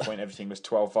input at that point. Everything was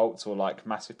 12 volts or like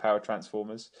massive power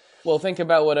transformers. Well, think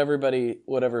about what everybody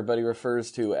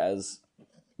refers to as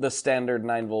the standard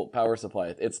 9-volt power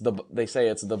supply. They say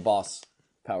it's the Boss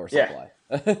power supply.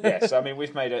 Yeah, so I mean,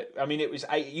 we've made it. I mean, it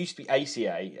used to be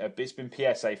ACA. It's been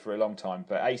PSA for a long time,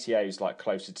 but ACA is like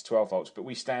closer to 12 volts. But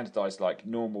we standardised like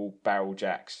normal barrel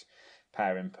jacks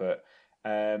power input.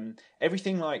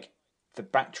 Everything like the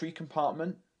battery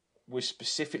compartment was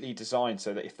specifically designed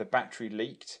so that if the battery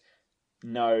leaked,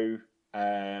 no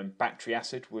battery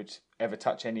acid would ever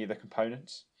touch any of the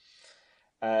components.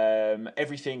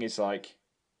 Everything is like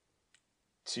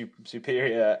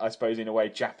superior, I suppose, in a way,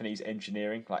 Japanese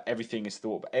engineering. Like everything is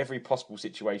thought, every possible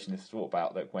situation is thought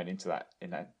about that went into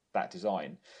that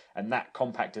design, and that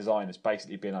compact design has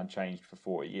basically been unchanged for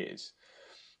 40 years.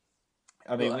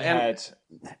 I mean,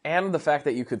 and the fact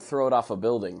that you could throw it off a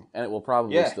building and it will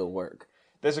probably still work.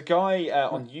 There's a guy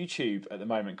on YouTube at the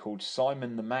moment called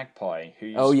Simon the Magpie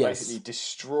who's basically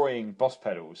destroying Boss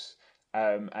pedals,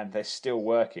 and they're still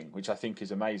working, which I think is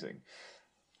amazing.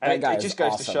 And it just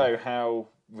goes to show how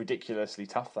ridiculously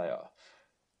tough they are.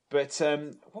 But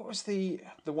what was the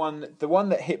one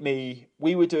that hit me?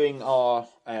 We were doing our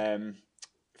for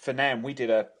NAMM. We did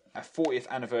a 40th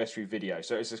anniversary video,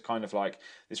 so it's just kind of like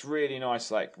this really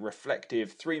nice, like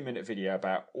reflective 3-minute video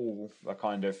about all the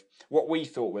kind of what we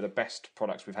thought were the best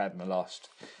products we've had in the last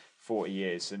 40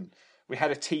 years. And we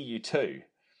had a TU2,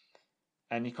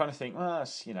 and you kind of think, well,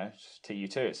 it's, it's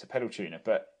TU2, it's a pedal tuner.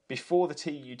 But before the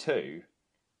TU2,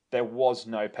 there was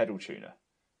no pedal tuner.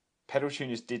 Pedal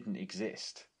tuners didn't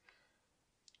exist,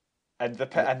 and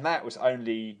that was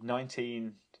only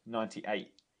 1998.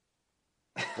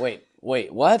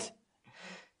 Wait, what?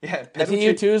 Yeah, the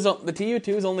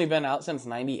TU2's only been out since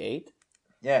 98.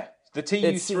 Yeah, the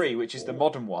TU3, which is the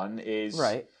modern one, is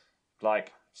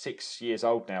like 6 years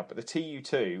old now. But the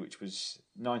TU2, which was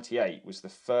 98, was the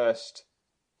first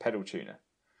pedal tuner.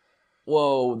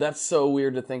 Whoa, that's so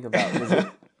weird to think about.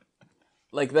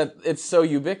 Like that, it's so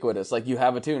ubiquitous. Like you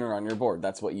have a tuner on your board.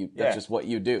 That's just what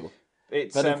you do.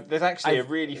 There's actually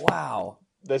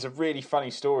There's a really funny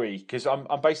story, because I'm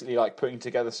basically like putting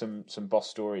together some Boss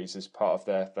stories as part of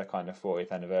their kind of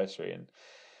 40th anniversary, and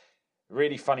a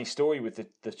really funny story with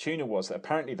the tuner was that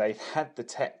apparently they had the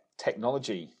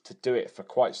technology to do it for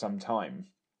quite some time,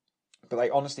 but they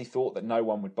honestly thought that no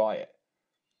one would buy it.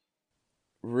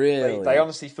 Really? They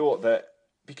honestly thought that,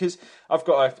 because I've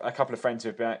got a couple of friends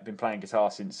who've been playing guitar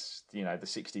since the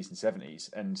 60s and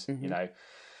 70s, and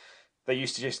they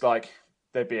used to just like,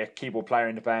 there'd be a keyboard player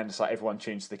in the band. It's like everyone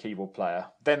tunes to the keyboard player.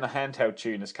 Then the handheld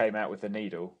tuners came out with the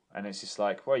needle, and it's just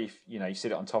like, well, you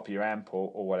sit it on top of your amp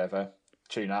or whatever,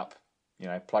 tune up,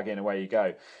 plug in, away you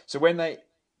go. So when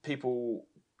people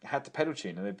had the pedal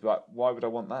tuner, they'd be like, why would I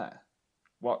want that?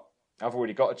 What? I've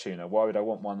already got a tuner. Why would I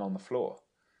want one on the floor?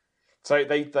 So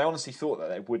they honestly thought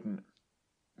that it wouldn't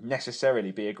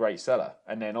necessarily be a great seller,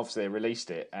 and then obviously they released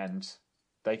it, and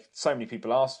so many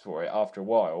people asked for it. After a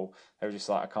while, they were just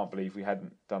like, I can't believe we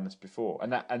hadn't done this before.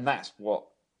 And that's what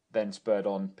then spurred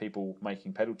on people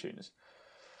making pedal tuners.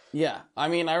 Yeah, I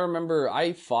mean, I remember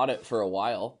I fought it for a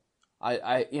while.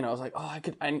 I was like,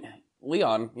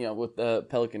 Leon, with the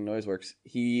Pelican Noiseworks,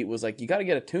 he was like, you got to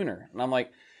get a tuner. And I'm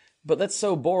like, but that's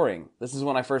so boring. This is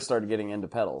when I first started getting into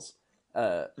pedals.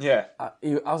 I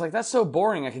was like, that's so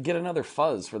boring. I could get another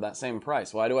fuzz for that same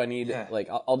price. Why do I need like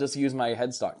I'll just use my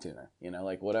headstock tuner,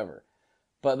 like whatever.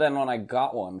 But then when I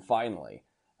got one finally,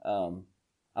 I'm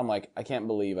like, I can't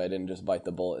believe I didn't just bite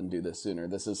the bullet and do this sooner.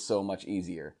 This is so much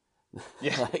easier.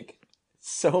 Yeah. Like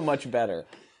so much better.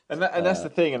 And that's the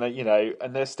thing, and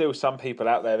and there's still some people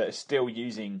out there that are still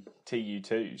using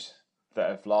TU2s that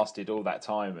have lasted all that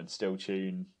time and still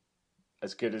tune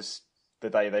as good as the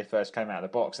day they first came out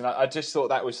of the box. And I just thought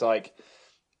that was like,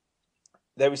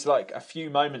 there was like a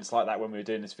few moments like that when we were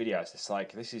doing this video. It's just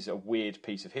like, this is a weird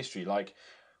piece of history. Like,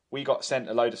 we got sent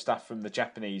a load of stuff from the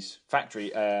Japanese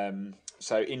factory.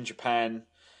 So in Japan,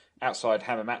 outside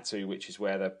Hamamatsu, which is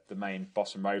where the main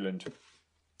Boss and Roland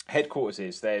headquarters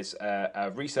is, there's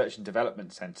a research and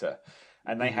development center,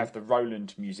 and they have the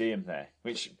Roland Museum there,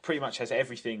 which pretty much has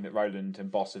everything that Roland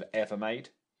and Boss have ever made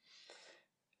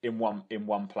in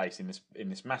one place, in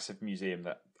this massive museum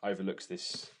that overlooks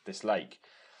this lake.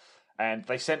 And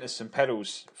they sent us some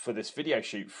pedals for this video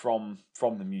shoot from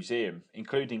the museum,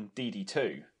 including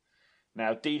DD2.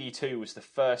 Now, DD2 was the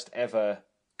first ever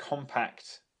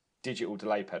compact digital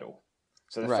delay pedal.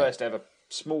 So the first ever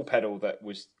small pedal that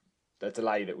was a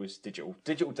delay that was digital.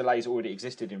 Digital delays already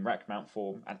existed in rack mount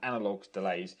form, and analog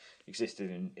delays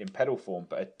existed in pedal form,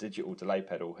 but a digital delay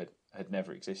pedal had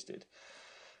never existed.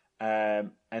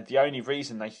 And the only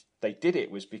reason they did it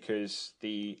was because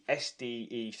the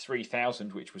SDE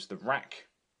 3000, which was the rack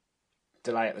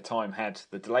delay at the time, had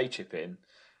the delay chip in,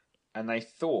 and they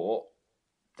thought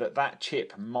that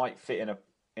chip might fit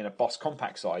in a Boss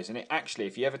compact size. And it actually,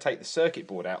 if you ever take the circuit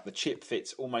board out, the chip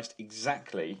fits almost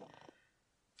exactly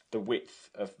the width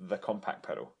of the compact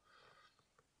pedal.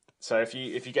 So if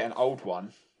you get an old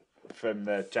one from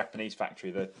the Japanese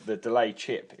factory, the delay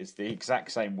chip is the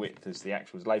exact same width as the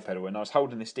actual delay pedal. And I was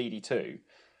holding this DD2,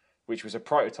 which was a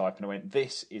prototype, and I went,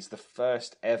 this is the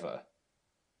first ever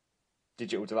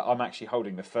digital delay. I'm actually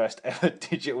holding the first ever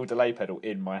digital delay pedal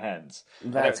in my hands.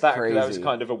 That's crazy. That was crazy.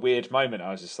 kind of a weird moment.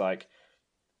 I was just like,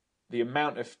 the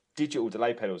amount of digital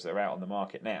delay pedals that are out on the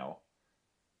market now,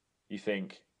 you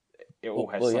think it all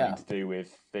has something to do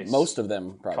with this. Most of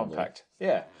them, probably. Compact.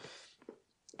 Yeah.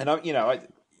 And,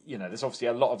 there's obviously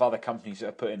a lot of other companies that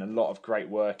are putting a lot of great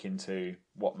work into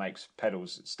what makes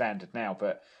pedals standard now,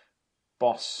 but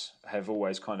Boss have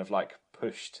always kind of like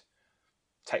pushed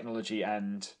technology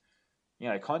and,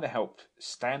 kind of helped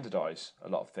standardize a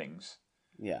lot of things.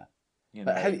 Yeah.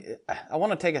 I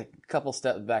want to take a couple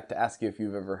steps back to ask you if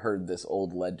you've ever heard this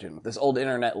old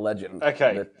internet legend.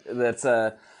 Okay. That's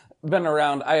been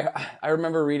around. I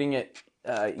remember reading it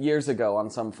years ago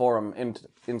on some forum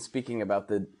in speaking about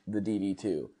the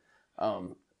DD2,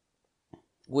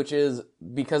 which is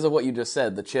because of what you just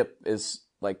said. The chip is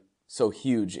like so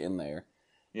huge in there.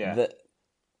 Yeah.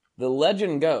 The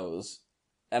legend goes,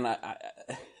 and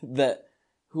that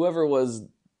whoever was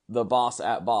the boss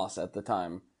at the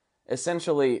time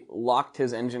essentially locked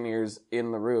his engineers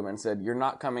in the room and said, "You're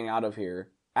not coming out of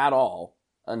here at all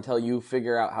until you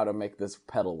figure out how to make this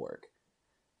pedal work."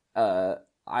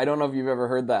 I don't know if you've ever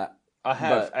heard that. I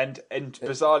have, and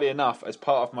bizarrely enough, as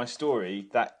part of my story,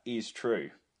 that is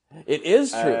true. It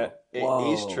is true. It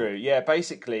is true. Yeah,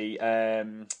 basically,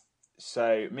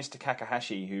 so Mr.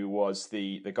 Kakahashi, who was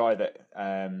the guy that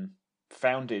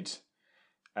founded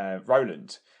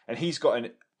Roland, and he's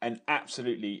got an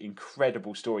absolutely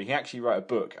incredible story. He actually wrote a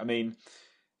book. I mean,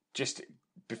 just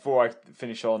before I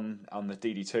finish on the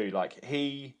DD2, like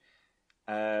he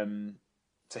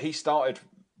started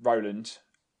Roland.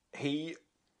 He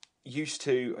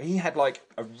had like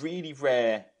a really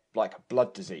rare like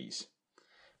blood disease,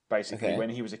 basically, when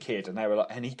he was a kid,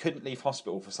 and he couldn't leave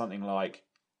hospital for something like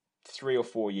 3 or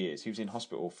 4 years. He was in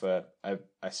hospital for a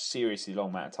seriously long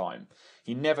amount of time.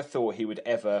 He never thought he would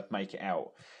ever make it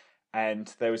out.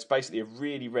 And there was basically a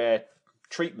really rare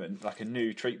treatment, like a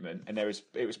new treatment, and it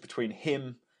was between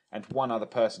him and one other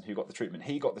person who got the treatment.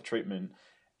 He got the treatment,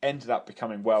 ended up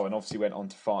becoming well, and obviously went on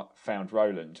to found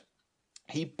Roland.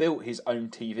 He built his own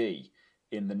TV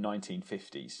in the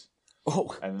 1950s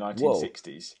and the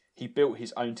 1960s. Whoa. He built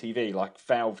his own TV, like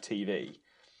valve TV.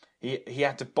 He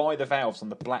had to buy the valves on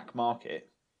the black market,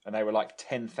 and they were like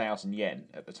 10,000 yen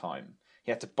at the time.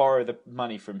 He had to borrow the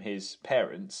money from his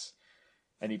parents,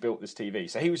 and he built this TV.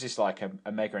 So he was just like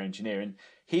a mega engineer, and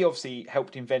he obviously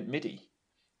helped invent MIDI,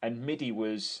 and MIDI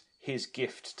was his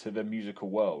gift to the musical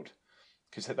world,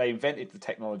 because they invented the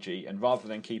technology, and rather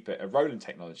than keep it a Roland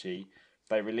technology,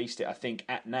 they released it, I think,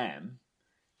 at NAMM,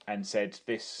 and said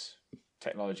this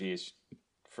technology is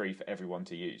free for everyone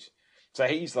to use. So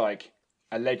he's like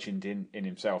a legend in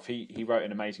himself. He wrote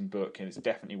an amazing book, and it's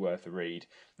definitely worth a read.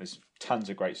 There's tons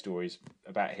of great stories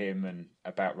about him and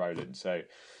about Roland. So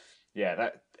yeah,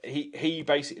 that he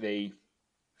basically,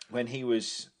 when he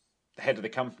was the head of the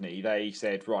company, they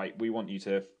said, right, we want you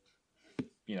to,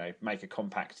 make a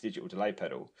compact digital delay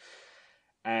pedal.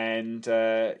 And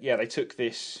they took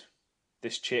this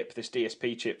chip, this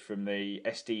DSP chip from the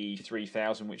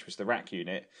SD3000, which was the rack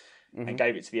unit, and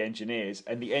gave it to the engineers.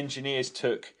 And the engineers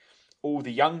took all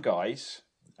the young guys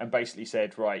and basically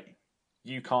said, right,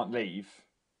 you can't leave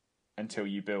until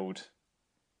you build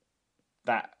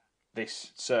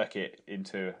this circuit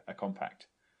into a compact.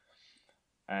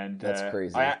 And that's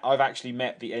crazy. I've actually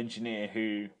met the engineer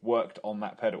who worked on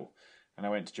that pedal, and I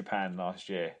went to Japan last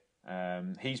year.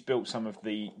 He's built some of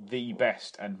the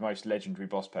best and most legendary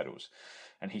Boss pedals,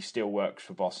 and he still works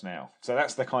for Boss now. So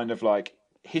that's the kind of like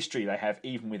history they have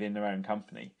even within their own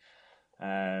company.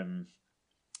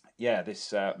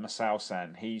 This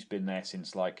Masao-san, he's been there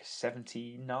since like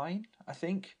 79, I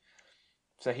think.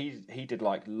 So he did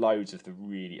like loads of the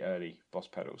really early Boss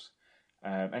pedals.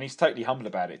 And he's totally humble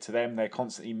about it. To them, they're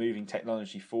constantly moving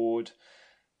technology forward.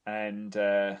 And,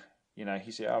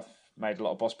 he said, I've made a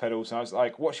lot of Boss pedals. And I was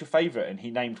like, what's your favourite? And he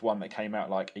named one that came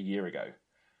out like a year ago.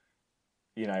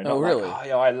 Really?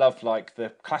 Like, I love like the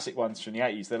classic ones from the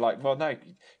 80s. They're like, well, no.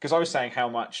 Because I was saying how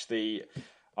much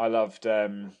I loved,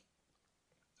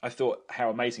 I thought how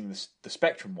amazing the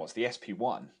Spectrum was, the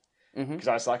SP1. Because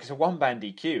I was like, it's a one-band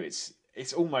EQ.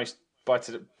 It's almost, by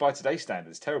today's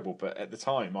standards, terrible. But at the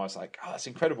time, I was like, oh, that's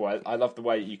incredible. I love the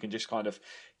way you can just kind of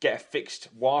get a fixed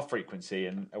wah frequency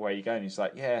and away you go. And he's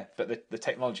like, yeah, but the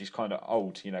technology's kind of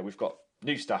old. We've got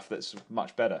new stuff that's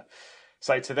much better.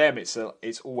 So to them, it's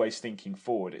always thinking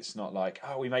forward. It's not like,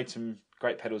 oh, we made some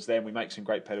great pedals then, we make some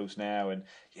great pedals now. And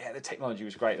yeah, the technology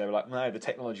was great. They were like, no, the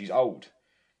technology's old.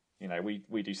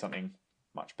 We do something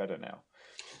much better now.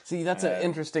 See, that's an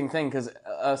interesting thing because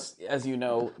us, as you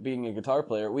know, being a guitar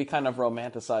player, we kind of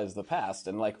romanticize the past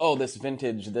and like, oh, this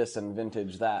vintage this and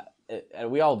vintage that, and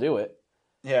we all do it.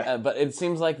 Yeah. But it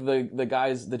seems like the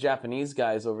guys, the Japanese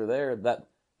guys over there, that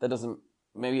doesn't,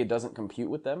 maybe it doesn't compute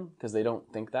with them because they don't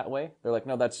think that way. They're like,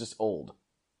 no, that's just old.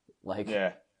 Like,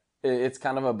 Yeah. It's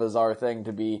kind of a bizarre thing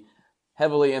to be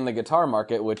heavily in the guitar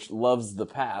market, which loves the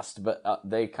past, but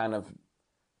they kind of,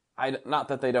 not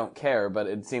that they don't care, but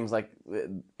it seems like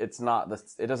it's not,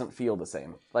 it doesn't feel the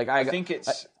same. Like I think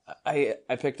it's... I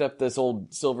picked up this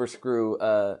old Silver Screw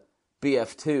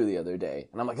BF2 the other day,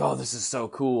 and I'm like, oh, this is so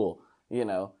cool, you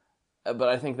know. But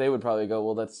I think they would probably go,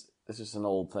 well, it's just an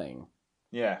old thing.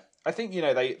 Yeah. I think, you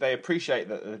know, they appreciate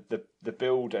that the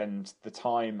build and the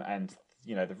time and,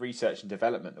 you know, the research and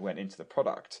development that went into the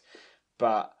product.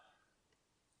 But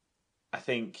I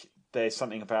think there's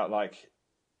something about, like,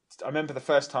 I remember the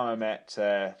first time I met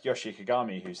Yoshi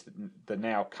Kagami, who's the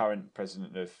now current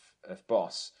president of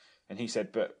Boss, and he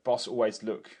said, but Boss always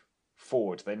look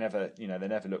forward. They never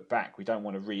look back. We don't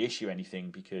want to reissue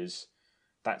anything because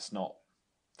that's not...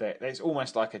 It's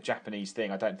almost like a Japanese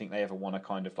thing. I don't think they ever want to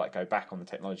kind of like go back on the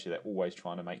technology. They're always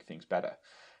trying to make things better,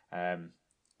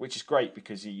 which is great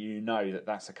because you know that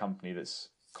that's a company that's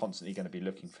constantly going to be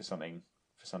looking for something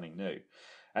new,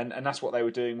 and that's what they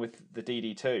were doing with the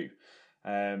DD2.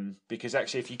 Because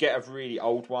actually, if you get a really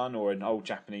old one or an old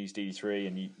Japanese DD3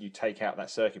 and you take out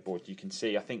that circuit board, you can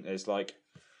see, I think there's like,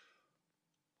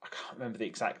 I can't remember the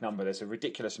exact number. There's a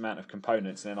ridiculous amount of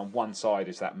components, and then on one side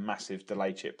is that massive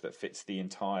delay chip that fits the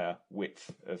entire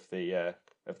width of the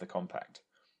compact.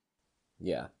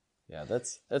 Yeah,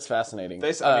 that's fascinating.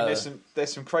 There's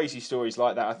some crazy stories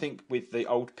like that. I think with the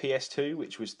old PS2,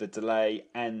 which was the delay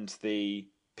and the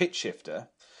pitch shifter,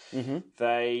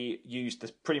 they used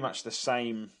pretty much the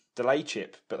same delay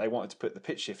chip, but they wanted to put the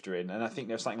pitch shifter in, and I think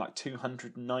there was something like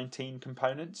 219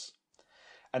 components.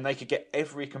 And they could get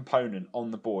every component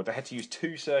on the board. They had to use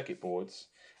 2 circuit boards,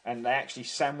 and they actually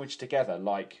sandwiched together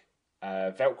like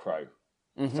Velcro.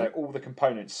 So all the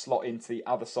components slot into the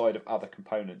other side of other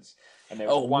components. And there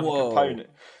was one component.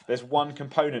 There's one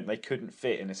component they couldn't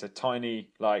fit, and it's a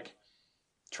tiny like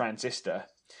transistor.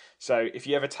 So if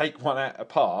you ever take one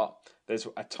apart, there's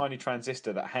a tiny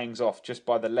transistor that hangs off just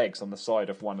by the legs on the side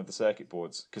of one of the circuit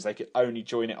boards because they could only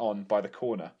join it on by the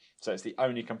corner. So it's the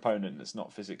only component that's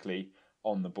not physically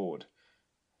on the board.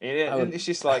 It's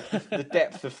just like the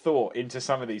depth of thought into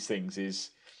some of these things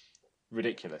is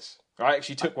ridiculous. I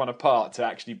actually took one apart to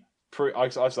actually prove. I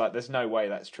was like, "There's no way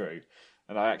that's true,"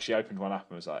 and I actually opened one up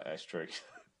and was like, "That's true."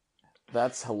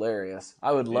 That's hilarious.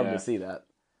 I would love to see that.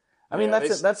 I mean,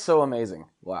 that's so amazing.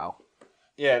 Wow.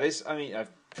 Yeah,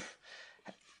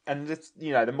 and it's,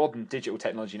 you know, the modern digital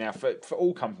technology now for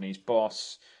all companies,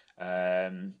 Boss.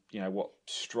 You know, what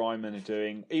Strymon are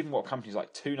doing, even what companies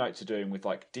like Two Notes are doing with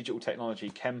like digital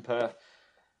technology, Kemper.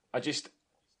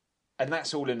 And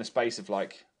that's all in the space of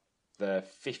like the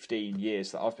 15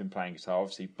 years that I've been playing guitar.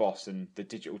 Obviously, Boss and the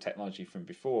digital technology from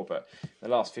before, but the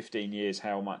last 15 years,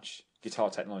 how much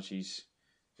guitar technology's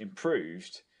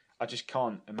improved. I just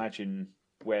can't imagine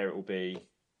where it will be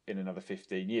in another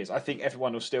 15 years. I think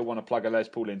everyone will still want to plug a Les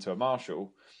Paul into a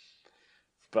Marshall,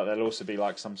 but there'll also be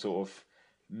like some sort of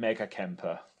mega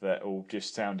Kemper that will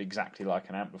just sound exactly like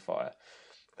an amplifier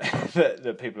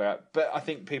that people are. But I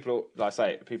think people, like I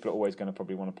say, people are always going to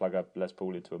probably want to plug a Les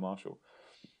Paul into a Marshall.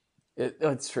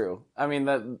 It's true. I mean,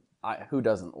 who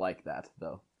doesn't like that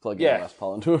though? Plugging a Les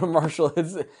Paul into a Marshall,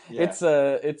 it's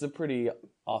a pretty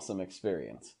awesome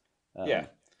experience.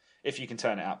 If you can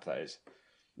turn it up, that is.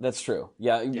 That's true.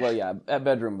 Yeah. Well, yeah. At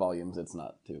bedroom volumes, it's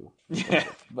not too.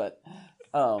 But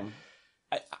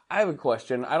I have a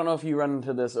question. I don't know if you run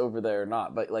into this over there or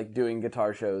not, but like doing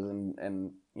guitar shows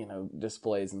and you know,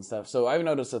 displays and stuff. So I've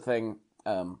noticed a thing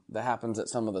that happens at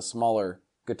some of the smaller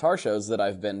guitar shows that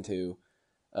I've been to.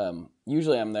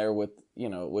 Usually I'm there with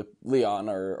Leon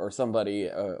or somebody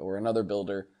or another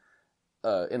builder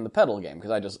in the pedal game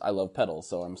because I love pedals,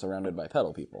 so I'm surrounded by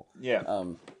pedal people. Yeah.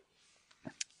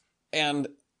 And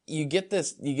you get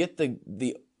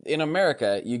the in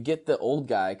America, you get the old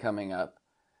guy coming up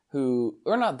who,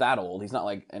 or not that old, he's not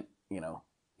like a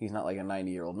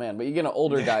 90-year-old man, but you get an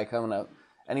older guy coming up,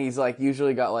 and he's like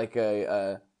usually got like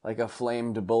a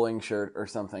flamed bowling shirt or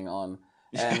something on,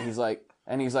 and he's like,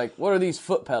 what are these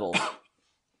foot pedals?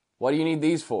 What do you need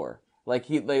these for? Like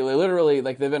they literally,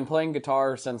 like they've been playing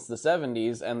guitar since the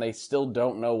 70s, and they still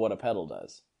don't know what a pedal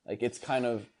does. Like it's kind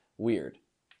of weird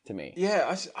to me.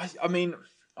 Yeah, I mean,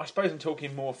 I suppose I'm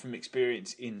talking more from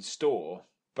experience in store,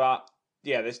 but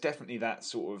yeah, there's definitely that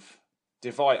sort of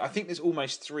divide. I think there's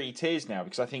almost 3 tiers now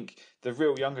because I think the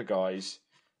real younger guys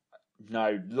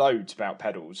know loads about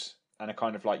pedals and are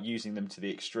kind of like using them to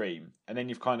the extreme. And then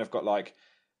you've kind of got like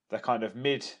the kind of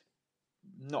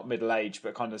not middle age,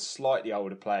 but kind of slightly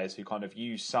older players who kind of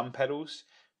use some pedals,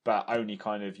 but only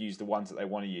kind of use the ones that they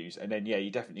want to use. And then, yeah,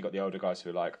 you definitely got the older guys who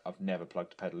are like, I've never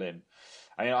plugged a pedal in.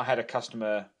 I mean, I had a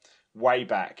customer way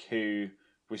back who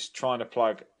was trying to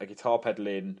plug a guitar pedal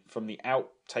in from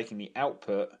taking the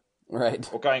output, right,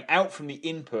 or going out from the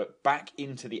input back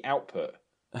into the output,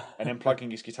 and then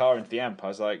plugging his guitar into the amp. I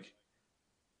was like,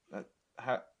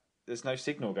 there's no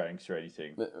signal going through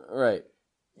anything. Right.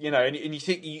 You know, and you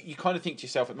think you kind of think to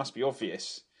yourself, it must be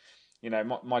obvious. You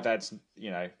know, my dad's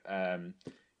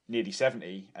nearly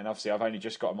 70, and obviously I've only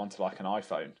just got him onto like an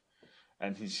iPhone,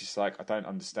 and he's just like, I don't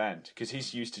understand, because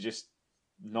he's used to just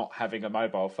not having a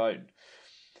mobile phone.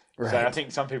 Right. So I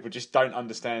think some people just don't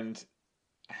understand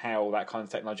how that kind of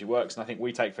technology works, and I think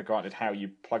we take for granted how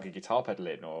you plug a guitar pedal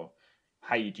in or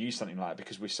how you'd use something like that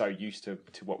because we're so used to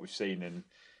what we've seen in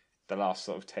the last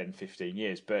sort of 10, 15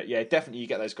 years. But yeah, definitely you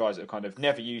get those guys that have kind of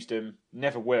never used them,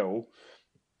 never will,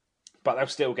 but they'll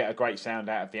still get a great sound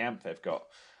out of the amp they've got.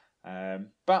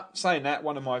 But saying that,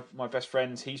 one of my best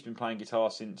friends, he's been playing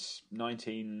guitar since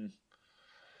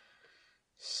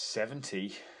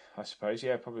 1970, I suppose.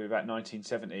 Yeah, probably about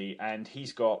 1970. And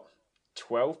he's got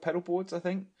 12 pedal boards, I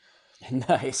think.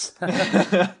 Nice.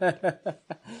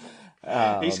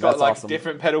 He's got like awesome. A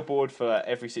different pedal board for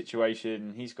every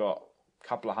situation. He's got a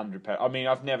couple of hundred pedals. I mean,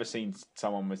 I've never seen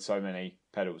someone with so many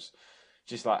pedals.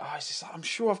 Just like, I'm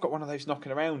sure I've got one of those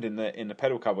knocking around in the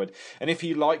pedal cupboard. And if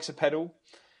he likes a pedal,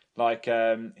 like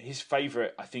his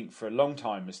favourite, I think, for a long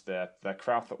time was the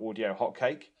Crowther Audio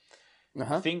Hotcake.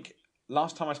 Uh-huh. I think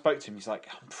last time I spoke to him, he's like,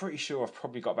 I'm pretty sure I've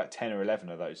probably got about 10 or 11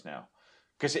 of those now.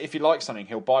 Because if he likes something,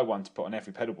 he'll buy one to put on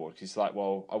every pedal board. Because he's like,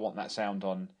 well, I want that sound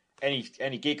on any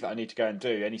gig that I need to go and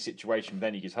do, any situation with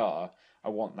any guitar. I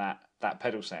want that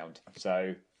pedal sound.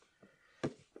 So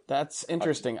that's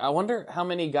interesting. I wonder how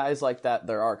many guys like that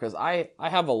there are. Because I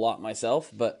have a lot myself,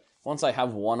 but once I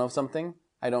have one of something,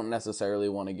 I don't necessarily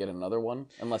want to get another one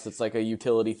unless it's like a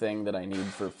utility thing that I need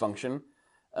for function.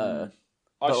 I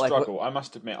struggle. I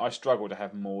must admit, I struggle to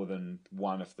have more than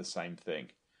one of the same thing.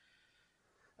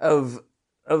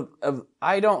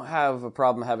 I don't have a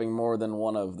problem having more than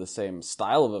one of the same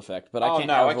style of effect, but I can't.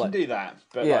 I can do that,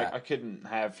 but yeah. Like I couldn't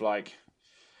have like.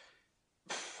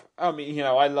 I mean,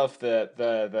 I love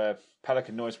the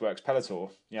Pelican Noiseworks Pelotor.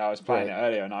 I was playing it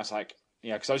earlier, and I was like,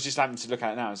 because I was just having to look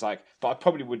at it now. I was like, but I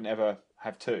probably wouldn't ever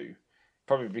have two,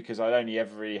 probably because I'd only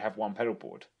ever really have one pedal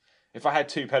board. If I had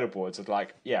two pedal boards, I'd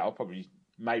like, I'll probably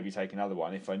maybe take another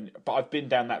one but I've been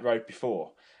down that road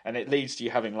before, and it leads to you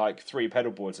having like three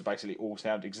pedal boards that basically all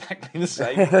sound exactly the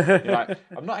same. You're like,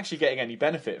 I'm not actually getting any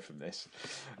benefit from this.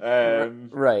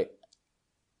 Right.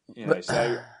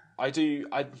 So I'd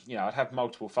have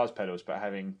multiple fuzz pedals, but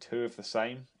having two of the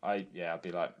same, I'd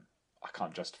be like, I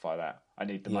can't justify that. I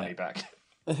need the money back.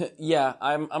 Yeah,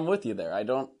 I'm with you there.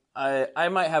 I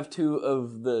might have two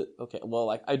of the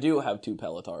I do have two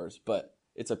Pelotars, but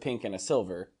it's a pink and a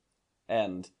silver,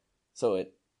 and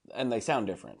they sound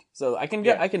different. So I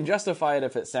can justify it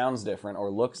if it sounds different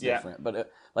or looks different. But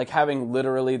like having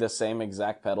literally the same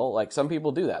exact pedal, like some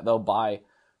people do that. They'll buy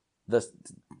the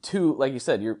two, like you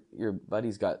said, your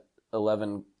buddy's got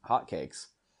 11 hotcakes.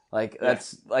 Like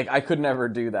that's like I could never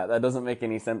do that. That doesn't make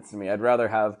any sense to me. I'd rather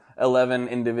have 11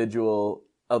 individual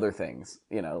other things,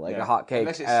 a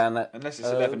hotcake unless it's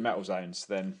 11 metal zones,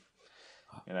 then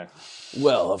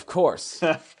Well, of course,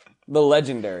 the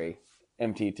legendary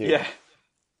MT2. Yeah,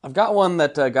 I've got one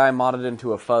that a guy modded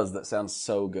into a fuzz that sounds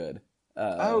so good.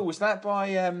 Was that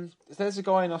by? There's a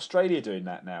guy in Australia doing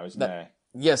that now, isn't there?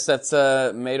 Yes, that's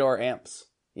Mador Amps.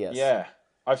 Yes. Yeah,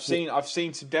 I've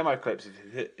seen some demo clips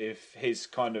of his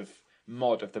kind of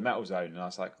mod of the Metal Zone, and I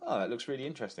was like, oh, that looks really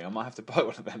interesting. I might have to buy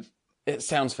one of them. It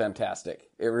sounds fantastic.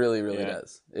 It really, really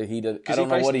does. He did. I don't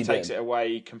know what he takes it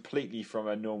away completely from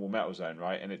a normal Metal Zone,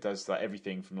 right? And it does like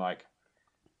everything from like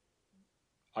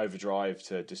overdrive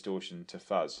to distortion to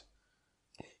fuzz.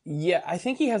 Yeah, I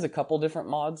think he has a couple different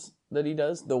mods that he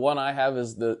does. The one I have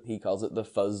is he calls it the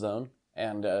Fuzz Zone,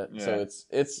 and so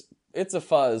it's a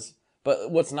fuzz. But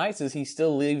what's nice is he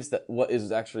still leaves that what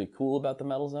is actually cool about the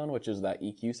Metal Zone, which is that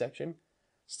EQ section,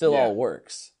 still all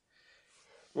works.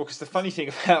 Well, because the funny thing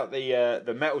about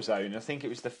the Metal Zone, I think it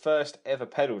was the first ever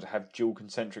pedal to have dual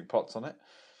concentric pots on it.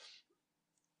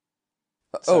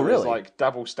 So really? Like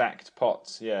double stacked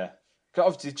pots, yeah.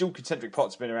 Obviously, dual concentric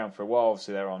pots have been around for a while,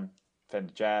 so they're on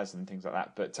Fender Jazz and things like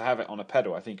that. But to have it on a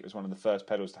pedal, I think it was one of the first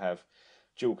pedals to have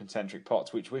dual concentric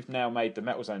pots, which we've now made the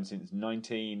Metal Zone since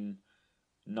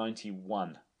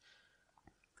 1991.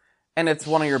 And it's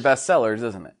one of your best sellers,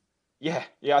 isn't it? Yeah,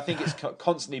 yeah. I think it's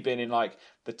constantly been in like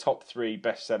the top 3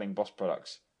 best-selling Boss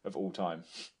products of all time.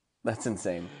 That's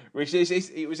insane. Which is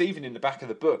it was even in the back of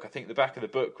the book. I think the back of the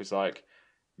book was like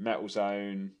Metal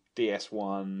Zone,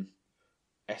 DS1,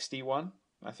 SD1.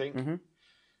 I think. Mm-hmm.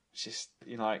 It's just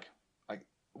I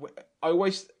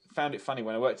always found it funny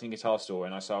when I worked in a guitar store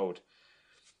and I sold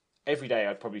every day.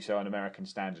 I'd probably sell an American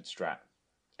Standard Strat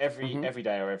every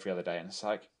day or every other day, and it's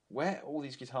like, where are all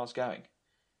these guitars going?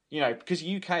 Because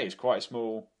UK is quite a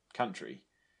small country.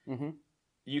 Mm-hmm.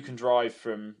 You could drive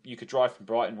from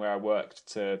Brighton, where I worked,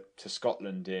 to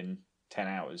Scotland in 10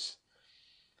 hours.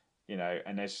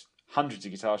 And there's hundreds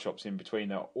of guitar shops in between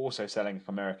that are also selling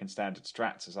American Standard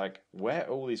Strats. It's like, where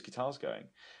are all these guitars going?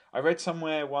 I read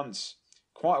somewhere once,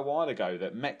 quite a while ago,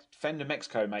 that Fender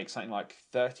Mexico makes something like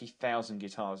 30,000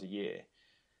 guitars a year.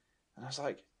 And I was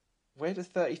like, where do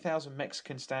 30,000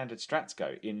 Mexican Standard Strats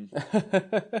go?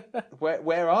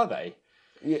 Where are they?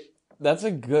 Yeah, that's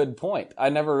a good point. I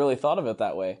never really thought of it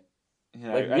that way.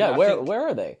 Where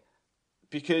are they?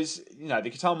 Because the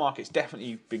guitar market's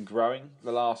definitely been growing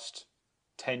the last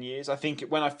 10 years. I think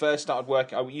when I first started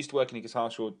working, I used to work in a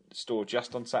guitar store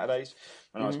just on Saturdays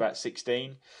when I was about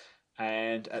 16,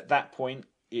 and at that point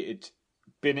it had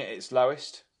been at its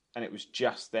lowest, and it was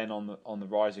just then on the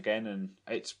rise again, and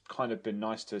it's kind of been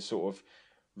nice to sort of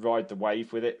ride the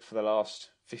wave with it for the last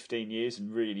 15 years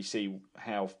and really see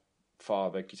how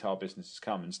far the guitar business has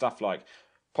come, and stuff like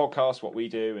podcasts, what we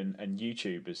do, and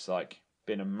YouTube has like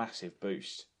been a massive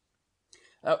boost.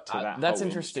 That's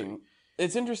interesting. Industry.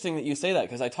 It's interesting that you say that,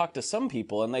 because I talk to some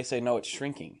people and they say no, it's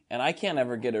shrinking, and I can't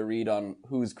ever get a read on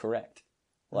who's correct.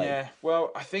 Yeah,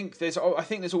 well, I think there's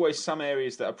always some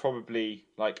areas that are probably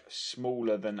like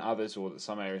smaller than others, or that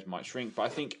some areas might shrink. But I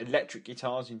think electric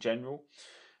guitars in general,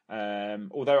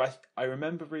 although I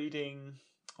remember reading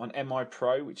on MI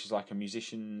Pro, which is like a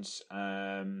musician's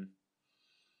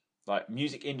like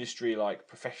music industry, like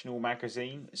professional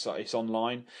magazine. It's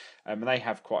online, and they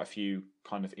have quite a few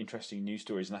kind of interesting news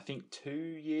stories. And I think 2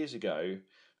 years ago,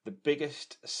 the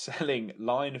biggest selling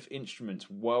line of instruments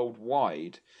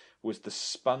worldwide was the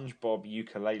SpongeBob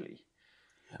ukulele.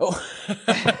 Oh,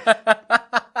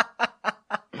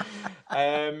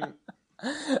 and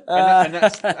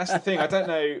that's the thing. I don't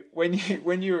know, when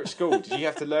you were at school, did you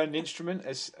have to learn an instrument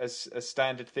as a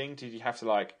standard thing? Did you have to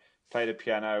like play the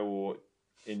piano or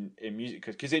in music?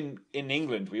 Because in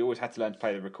England we always had to learn to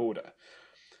play the recorder,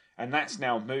 and that's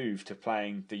now moved to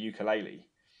playing the ukulele.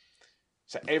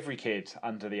 So every kid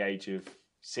under the age of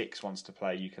 6 wants to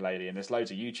play ukulele, and there's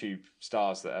loads of YouTube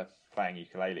stars that are playing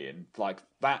ukulele, and like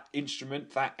that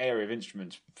area of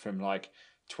instruments from like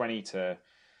 20 to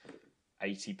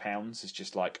 80 pounds is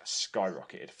just like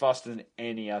skyrocketed faster than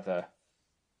any other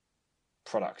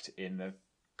product in the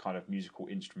kind of musical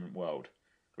instrument world,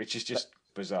 which is just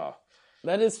bizarre.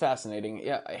 that is fascinating.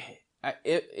 Yeah,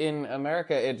 in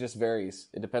America it just varies.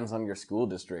 It depends on your school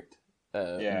district,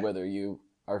 whether you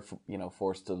are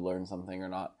forced to learn something or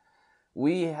not.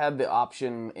 We had the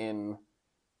option in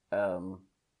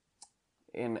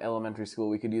elementary school.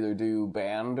 We could either do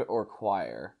band or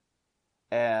choir,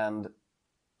 and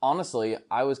honestly,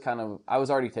 I was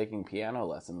already taking piano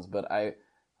lessons, but I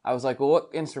was like, well, what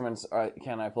instruments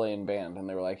can I play in band? And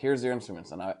they were like, here's your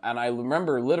instruments, and I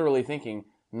remember literally thinking,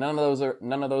 none of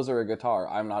those are a guitar.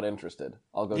 I'm not interested.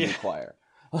 I'll go do choir.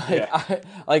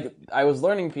 I was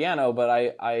learning piano, but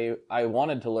I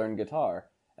wanted to learn guitar,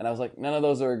 and I was like, none of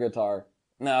those are a guitar.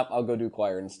 No, I'll go do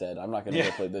choir instead. I'm not going to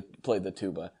go play the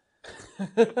tuba.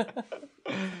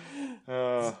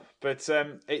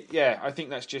 I think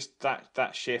that's just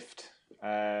that shift.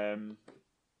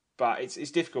 But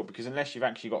it's difficult because unless you've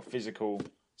actually got physical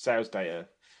sales data,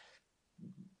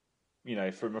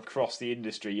 from across the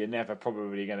industry, you're never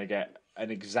probably going to get an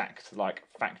exact like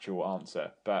factual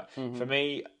answer. But for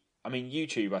me, I mean,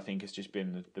 YouTube I think has just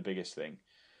been the biggest thing.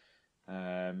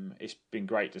 It's been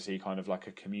great to see kind of like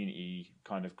a community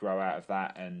kind of grow out of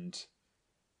that, and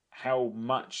how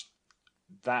much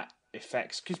that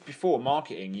affects. Because before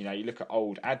marketing, you look at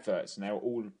old adverts and they were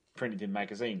all printed in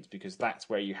magazines because that's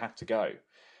where you had to go.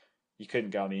 You couldn't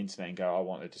go on the internet and go, I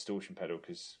want a distortion pedal,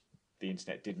 because the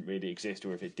internet didn't really exist,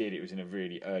 or if it did, it was in a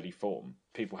really early form.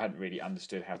 People hadn't really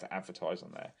understood how to advertise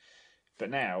on there. But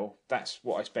now that's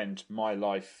what I spend my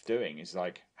life doing, is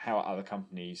like, how are other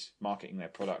companies marketing their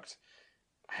product?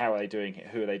 How are they doing it?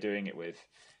 Who are they doing it with?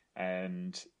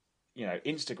 And,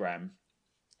 Instagram,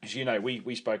 as you know,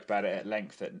 we spoke about it at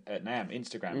length at NAMM.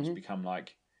 Instagram has become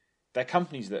like, they're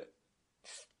companies that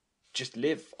just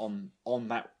live on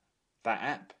that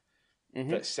app,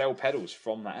 that sell pedals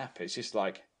from that app. It's just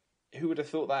like, who would have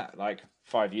thought that like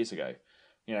 5 years ago?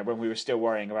 You know, when we were still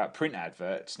worrying about print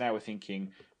adverts, now we're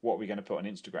thinking, what are we going to put on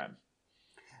Instagram?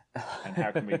 And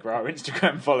how can we grow our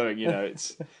Instagram following? You know,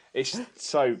 it's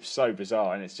so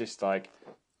bizarre, and it's just like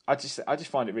I just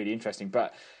find it really interesting.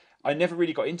 But I never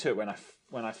really got into it when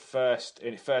it first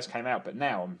came out. But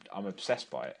now I'm obsessed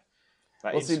by it.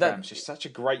 Like, Instagram's just such a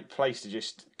great place to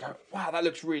just go, wow, that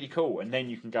looks really cool, and then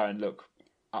you can go and look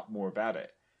up more about it.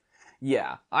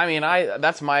 Yeah, I mean,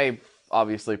 that's my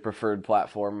obviously preferred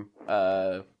platform.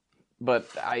 But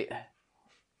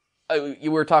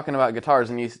you were talking about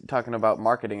guitars and you talking about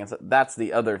marketing, and so that's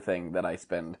the other thing that I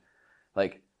spend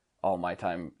like all my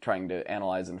time trying to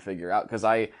analyze and figure out, because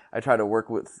I try to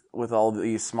work with all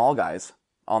these small guys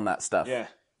on that stuff. Yeah.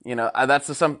 You know,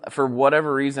 for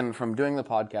whatever reason, from doing the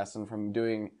podcast and from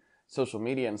doing social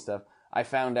media and stuff, I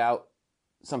found out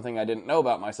something I didn't know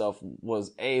about myself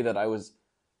was that I was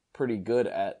pretty good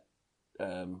at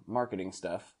marketing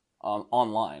stuff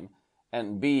online,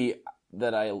 and B,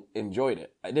 that I enjoyed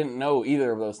it. I didn't know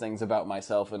either of those things about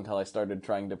myself until I started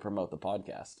trying to promote the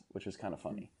podcast, which was kind of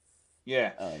funny.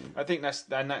 Yeah, I think that's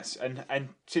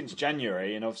since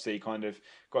January, and obviously kind of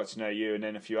got to know you and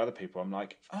then a few other people. I'm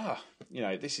like, you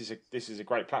know, this is a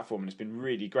great platform, and it's been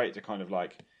really great to kind of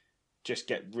like just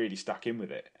get really stuck in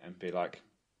with it and be like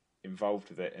involved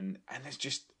with it, and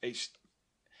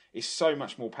it's so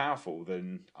much more powerful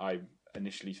than I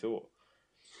initially thought.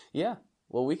 Yeah,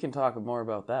 well, we can talk more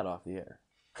about that off the air.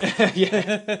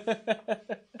 Yeah.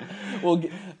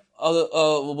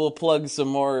 We'll plug some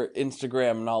more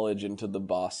Instagram knowledge into the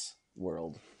boss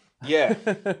world. Yeah,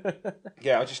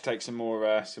 yeah. I'll just take some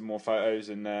more photos,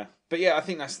 and but yeah, I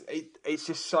think that's it. It's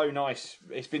just so nice.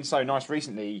 It's been so nice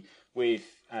recently with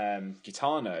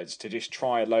Guitar Nerds to just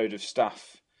try a load of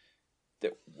stuff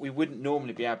that we wouldn't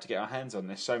normally be able to get our hands on.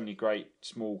 There's so many great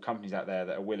small companies out there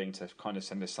that are willing to kind of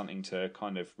send us something to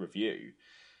kind of review.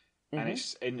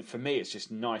 Mm-hmm. And for me, it's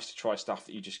just nice to try stuff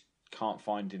that you just can't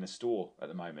find in a store at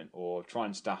the moment, or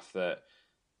trying stuff that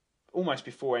almost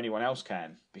before anyone else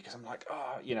can, because I'm like,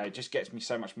 you know, it just gets me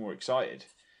so much more excited.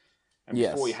 And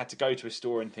before you had to go to a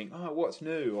store and think, what's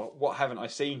new, or what haven't I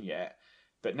seen yet?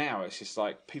 But now it's just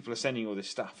like people are sending all this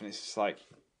stuff, and it's just like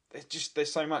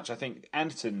there's so much. I think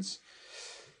Anderton's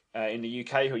in the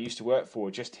UK, who I used to work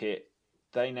for, just hit.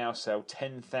 They now sell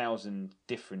 10,000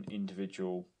 different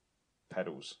individual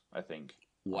pedals, I think.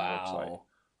 Wow,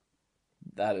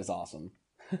 that is awesome.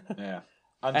 Yeah,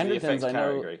 under the effects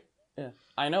category. Yeah,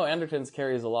 I know Anderton's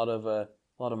carries a lot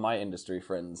of my industry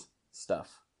friends'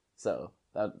 stuff, so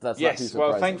that's not too surprising.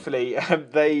 Well, thankfully,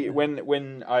 they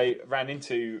when I ran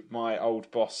into my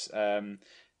old boss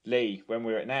Lee when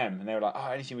we were at NAMM, and they were like,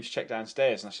 anything we should check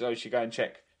downstairs, and I said, you should go and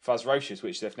check Fuzz Roches,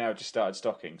 which they've now just started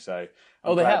stocking. So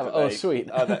they have. Sweet.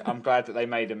 I'm glad that they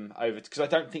made them over, because I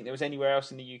don't think there was anywhere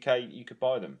else in the UK you could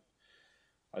buy them.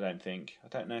 I don't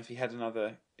know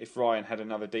if Ryan had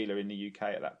another dealer in the UK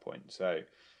at that point. So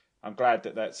I'm glad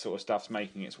that sort of stuff's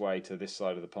making its way to this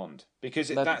side of the pond, because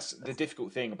that's the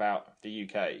difficult thing about the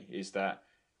UK, is that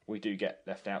we do get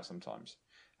left out sometimes.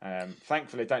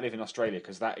 Thankfully, I don't live in Australia,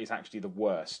 because that is actually the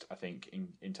worst, I think,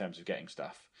 in terms of getting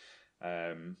stuff.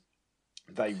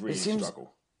 They really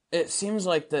struggle. It seems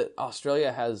like that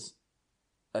Australia has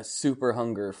a super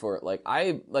hunger for it.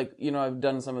 I've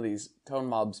done some of these Tone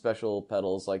Mob special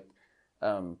pedals,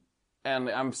 and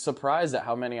I'm surprised at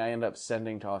how many I end up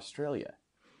sending to Australia.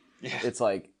 Yeah. It's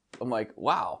like, I'm like,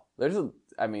 wow,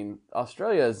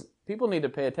 Australia's people need to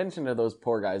pay attention to those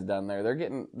poor guys down there.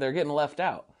 They're getting left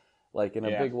out, like, in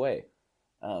a big way.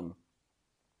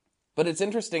 But it's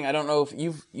interesting. I don't know if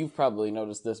you've probably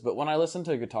noticed this, but when I listen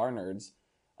to Guitar Nerds,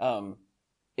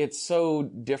 it's so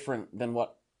different than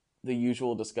what the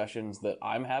usual discussions that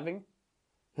I'm having.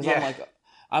 Because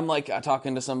I'm like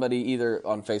talking to somebody either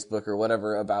on Facebook or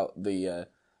whatever about the,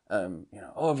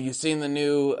 have you seen the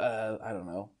new,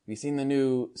 have you seen the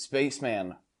new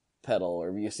Spaceman pedal,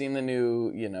 or have you seen the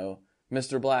new,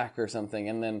 Mr. Black or something?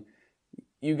 And then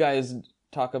you guys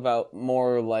talk about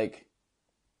more like,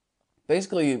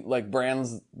 basically like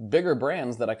bigger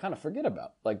brands that I kind of forget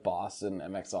about, like Boss and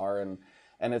MXR,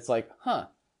 and it's like,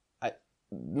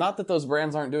 not that those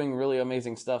brands aren't doing really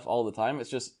amazing stuff all the time. It's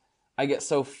just I get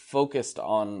so focused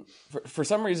on, for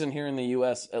some reason here in the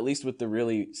U.S., at least with the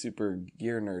really super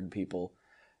gear nerd people,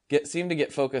 seem to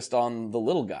get focused on the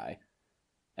little guy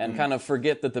and kind of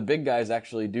forget that the big guys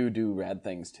actually do rad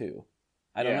things too.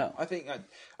 I don't know. I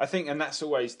think, and that's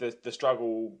always the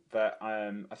struggle that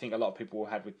I think a lot of people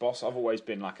had with Boss. I've always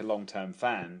been like a long-term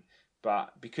fan,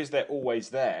 but because they're always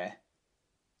there,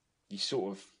 you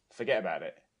sort of forget about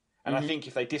it. And I think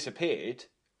if they disappeared,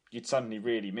 you'd suddenly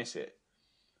really miss it.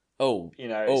 Oh, You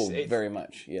know, very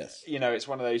much. Yes. You know, it's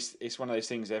one of those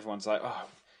things. Everyone's like, oh,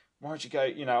 why'd you go?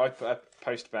 You know, I put a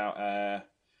post about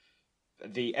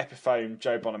the Epiphone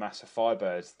Joe Bonamassa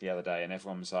Firebird the other day, and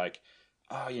everyone was like,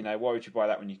 oh, you know, why would you buy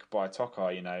that when you could buy a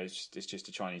Tokai? You know, it's just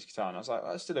a Chinese guitar. And I was like,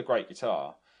 well, it's still a great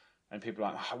guitar. And people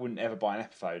are like, oh, I wouldn't ever buy an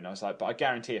Epiphone. And I was like, but I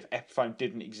guarantee if Epiphone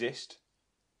didn't exist,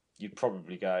 you'd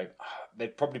probably go, oh,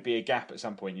 there'd probably be a gap at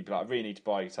some point. You'd be like, I really need to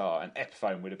buy a guitar, and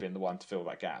Epiphone would have been the one to fill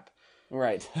that gap.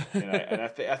 Right. You know, and I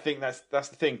think that's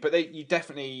the thing. But you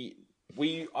definitely.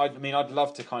 I'd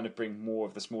love to kind of bring more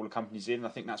of the smaller companies in. I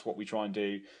think that's what we try and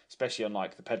do, especially on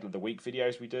like the Pedal of the Week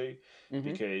videos we do,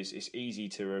 because it's easy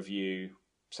to review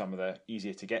some of the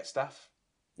easier to get stuff.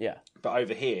 Yeah. But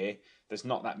over here, there's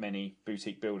not that many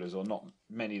boutique builders, or not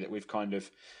many that we've kind of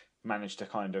managed to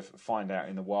kind of find out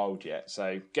in the wild yet.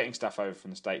 So getting stuff over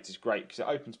from the States is great because it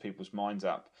opens people's minds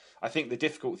up. I think the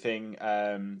difficult thing,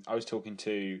 I was talking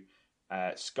to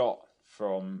Scott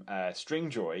from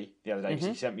Stringjoy the other day because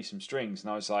he sent me some strings,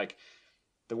 and I was like,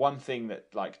 the one thing that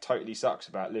like totally sucks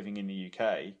about living in the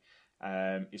UK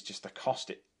is just the cost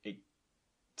it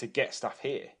to get stuff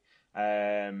here.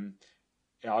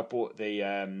 You know, I bought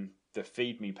the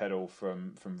Feed Me pedal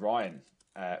from Ryan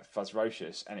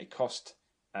Fuzzrocious, and it cost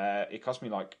me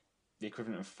like the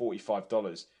equivalent of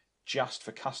 $45 just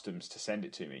for customs to send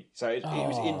it to me. So it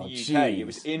was in the UK, geez. It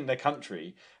was in the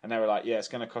country, and they were like, yeah, it's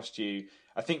going to cost you,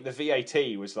 I think the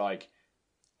VAT was like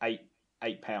 £8,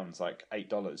 like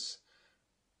 $8.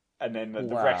 And then the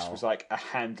rest was like a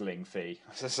handling fee.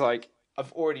 So it's like,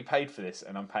 I've already paid for this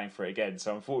and I'm paying for it again.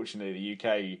 So unfortunately, the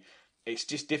UK, it's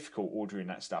just difficult ordering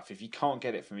that stuff. If you can't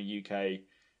get it from a UK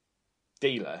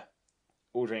dealer,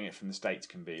 ordering it from the States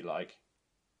can be like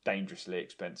dangerously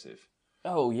expensive.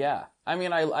 Oh yeah. I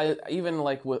mean, I even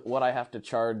like what I have to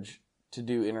charge to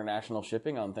do international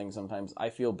shipping on things. Sometimes I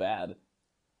feel bad,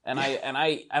 and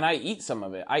I eat some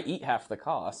of it. I eat half the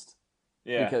cost.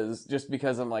 Yeah.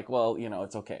 Because I'm like, well, you know,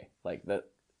 it's okay. Like that,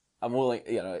 I'm willing,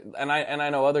 you know, and I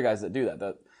know other guys that do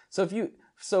that.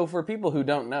 So for people who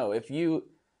don't know, if you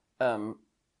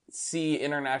see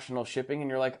international shipping and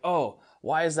you're like, oh,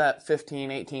 why is that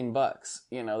 $15-$18?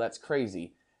 You know, that's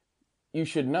crazy. You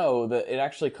should know that it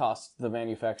actually costs the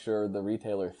manufacturer, the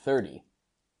retailer, $30.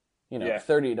 You know,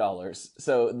 $30.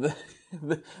 So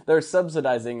they're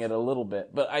subsidizing it a little bit,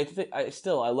 but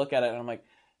I look at it and I'm like,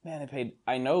 man,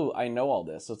 I know all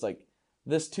this. So it's like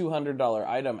this $200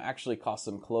 item actually costs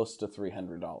them close to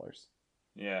 $300.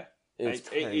 Yeah,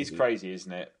 it is crazy,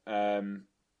 isn't it? And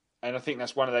I think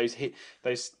that's one of those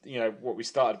you know, what we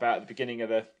started about at the beginning of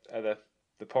the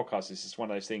podcast is just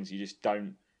one of those things you just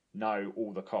don't know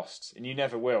all the costs, and you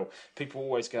never will. People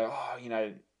always go, oh, you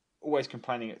know, always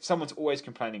complaining. Someone's always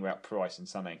complaining about price and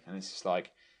something, and it's just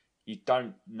like you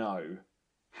don't know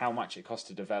how much it costs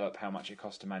to develop, how much it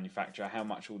costs to manufacture, how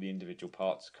much all the individual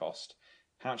parts cost,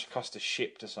 how much it costs to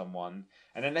ship to someone.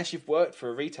 And unless you've worked for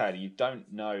a retailer, you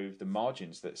don't know the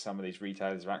margins that some of these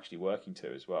retailers are actually working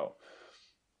to as well.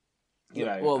 You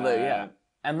know, well, yeah.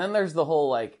 And then there's the whole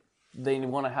like they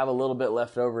want to have a little bit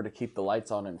left over to keep the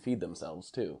lights on and feed themselves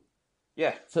too.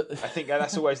 Yeah, so, I think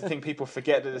that's always the thing. People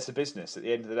forget that it's a business. At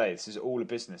the end of the day, this is all a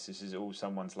business. This is all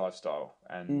someone's lifestyle.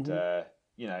 And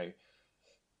you know,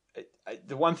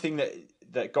 the one thing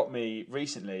that got me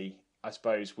recently, I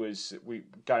suppose, was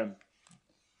going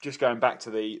back to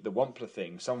the Wampler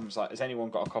thing. Someone was like, "Has anyone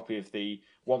got a copy of the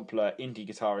Wampler Indie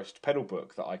Guitarist pedal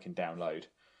book that I can download?"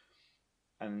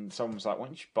 And someone was like, "Why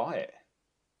don't you buy it?"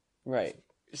 Right.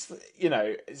 It's, you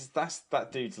know, that's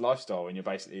that dude's lifestyle, and you're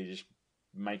basically just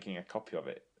making a copy of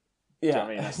it. Yeah, you know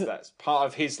what I mean, that's part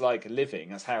of his like living.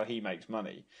 That's how he makes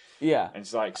money. Yeah, and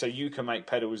it's like, so you can make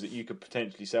pedals that you could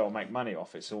potentially sell and make money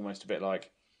off. It's almost a bit like,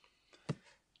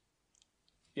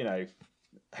 you know,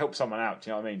 help someone out. Do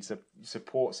you know what I mean?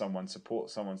 Support someone's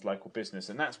local business,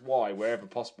 and that's why wherever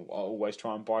possible, I always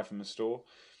try and buy from the store.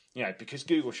 You know, because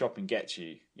Google Shopping gets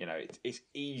you. You know, it's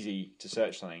easy to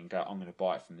search something and go, I'm going to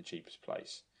buy it from the cheapest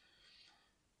place.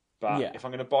 But if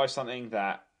I'm going to buy something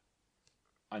that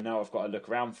I know I've got to look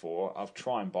around for, I'll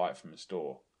try and buy it from the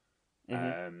store.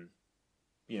 Mm-hmm.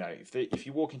 You know, if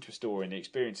you walk into a store and the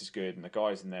experience is good and the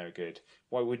guys in there are good,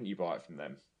 why wouldn't you buy it from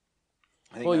them?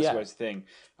 I think that's always the thing.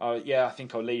 I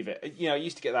think I'll leave it. You know, I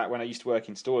used to get that when I used to work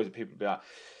in stores, and people would be like,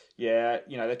 yeah,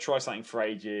 you know, they try something for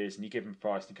ages, and you give them a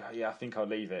price, and you go, yeah, I think I'll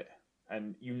leave it.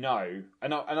 And you know,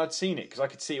 and I'd seen it because I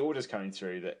could see orders coming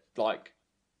through that, like,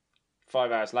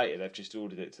 5 hours later, they've just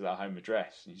ordered it to their home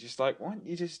address. And you're just like, why don't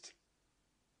you just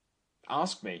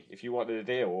ask me if you wanted a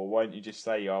deal, or why don't you just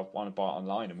say, I want to buy it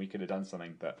online, and we could have done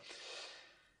something. But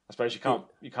I suppose you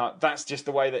can't. That's just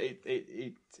the way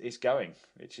that it's going,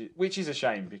 which is a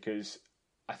shame, because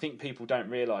I think people don't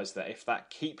realise that if that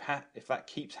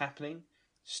keeps happening,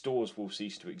 stores will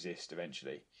cease to exist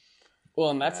eventually. Well,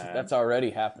 and that's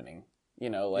already happening. You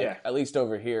know, like at least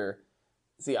over here.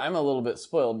 See, I'm a little bit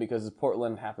spoiled because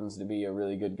Portland happens to be a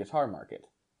really good guitar market.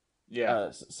 Yeah.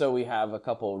 So we have a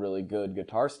couple really good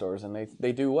guitar stores, and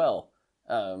they do well.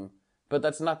 But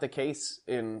that's not the case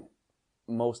in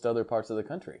most other parts of the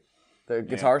country. The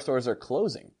guitar stores are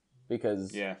closing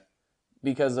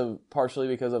partially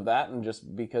because of that, and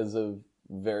just because of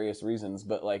various reasons.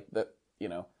 But like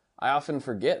I often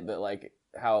forget that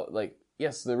how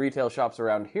yes, the retail shops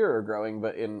around here are growing,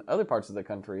 but in other parts of the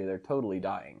country they're totally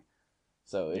dying.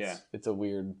 So it's a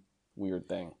weird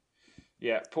thing.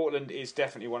 Yeah, Portland is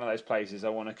definitely one of those places I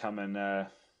want to come and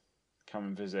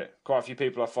visit. Quite a few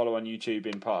people I follow on YouTube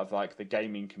in part of like the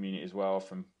gaming community as well,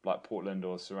 from like Portland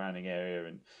or surrounding area,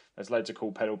 and there's loads of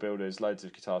cool pedal builders, loads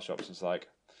of guitar shops. It's like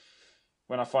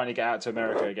when I finally get out to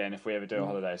America again, if we ever do a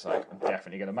holiday, it's like I'm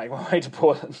definitely going to make my way to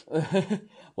Portland.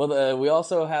 Well, we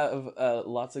also have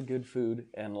lots of good food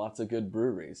and lots of good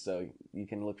breweries, so you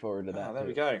can look forward to that. Oh, there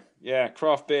we go. Yeah,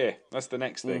 craft beer. That's the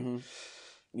next thing. Mm-hmm.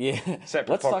 Yeah,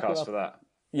 separate podcast for that.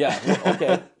 Yeah,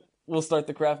 okay. We'll start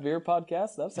the craft beer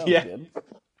podcast. That sounds good.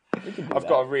 I've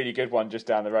got a really good one just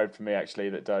down the road from me,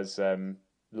 actually, that does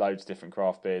loads of different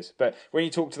craft beers. But when you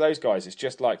talk to those guys, it's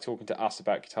just like talking to us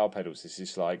about guitar pedals. It's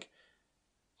just like,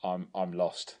 I'm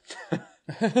lost.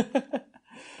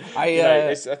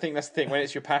 I think that's the thing. When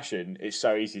it's your passion, it's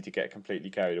so easy to get completely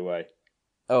carried away.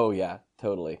 Oh, yeah.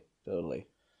 Totally.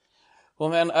 Well,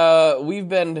 man, we've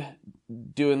been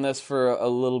doing this for a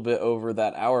little bit over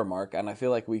that hour mark, and I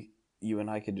feel like you and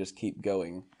I could just keep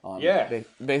going on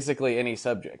basically any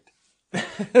subject.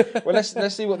 Well,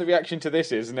 let's see what the reaction to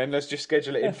this is, and then let's just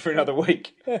schedule it in for another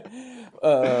week.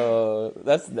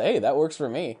 That works for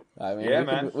me. I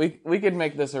mean, we could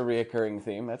make this a reoccurring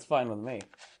theme. That's fine with me.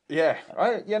 Yeah,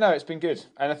 it's been good,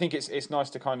 and I think it's nice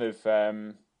to kind of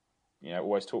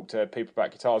always talk to people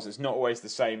about guitars. It's not always the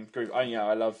same group.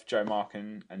 I love Joe, Mark,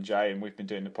 and Jay, and we've been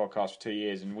doing the podcast for 2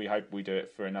 years, and we hope we do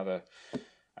it for another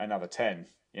 10.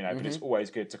 But it's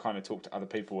always good to kind of talk to other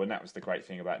people, and that was the great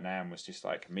thing about NAMM, was just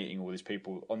like meeting all these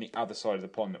people on the other side of the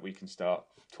pond that we can start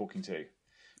talking to.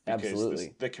 Because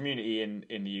absolutely, the community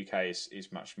in the UK is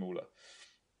much smaller.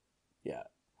 Yeah.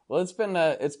 Well,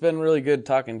 it's been really good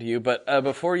talking to you. But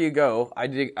before you go,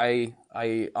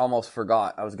 I almost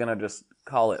forgot. I was gonna just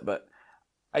call it, but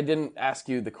I didn't ask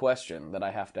you the question that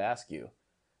I have to ask you,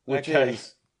 which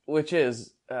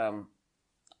is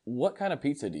what kind of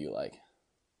pizza do you like?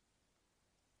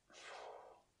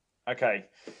 Okay,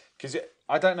 because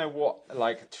I don't know what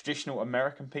like traditional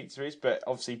American pizza is, but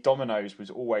obviously Domino's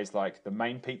was always like the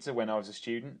main pizza when I was a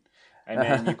student, and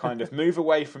then you kind of move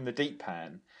away from the deep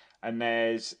pan, and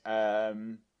there's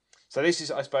so this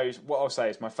is, I suppose, what I'll say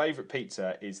is my favourite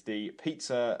pizza is the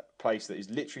pizza place that is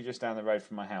literally just down the road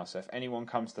from my house. So if anyone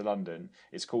comes to London,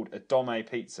 it's called Adome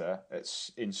Pizza.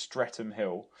 It's in Streatham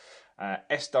Hill.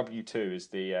 SW2 is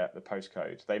the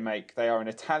postcode. They are an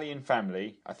Italian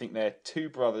family. I think they're 2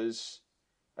 brothers,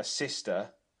 a sister,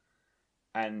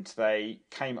 and they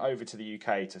came over to the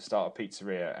UK to start a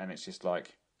pizzeria, and it's just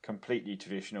like completely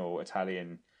traditional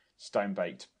Italian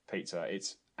stone-baked pizza.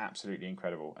 It's absolutely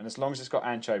incredible. And as long as it's got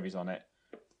anchovies on it,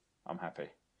 I'm happy.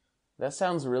 That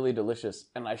sounds really delicious,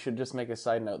 and I should just make a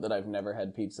side note that I've never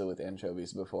had pizza with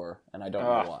anchovies before, and I don't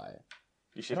know why.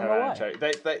 You should have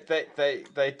anchovies.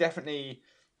 They're definitely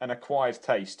an acquired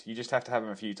taste. You just have to have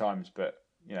them a few times, but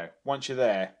once you're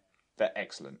there, they're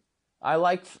excellent. I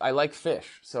like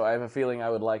fish, so I have a feeling I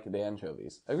would like the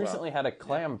anchovies. I recently had a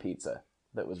clam pizza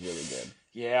that was really good.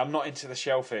 Yeah, I'm not into the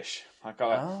shellfish. I'm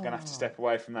gonna have to step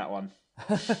away from that one.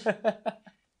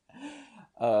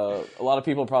 A lot of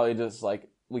people probably just like,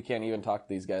 we can't even talk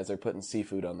to these guys. They're putting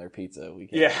seafood on their pizza. We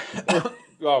can't. Yeah.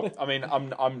 Well, I mean,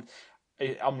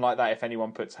 I'm like that. If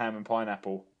anyone puts ham and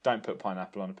pineapple, don't put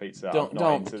pineapple on a pizza. I'm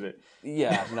not into it.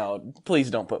 Yeah, no. Please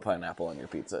don't put pineapple on your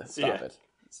pizza.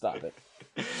 Stop it.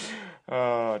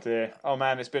 Oh dear. Oh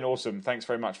man, it's been awesome. Thanks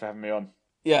very much for having me on.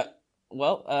 Yeah.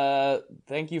 Well,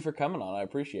 thank you for coming on. I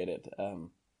appreciate it.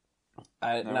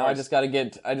 I just gotta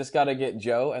get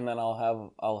Joe, and then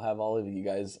I'll have all of you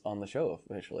guys on the show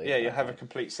officially. Yeah, you'll have a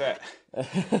complete set.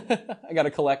 I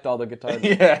gotta collect all the guitars.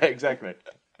 Yeah, exactly.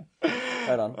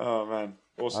 Right on. Oh man,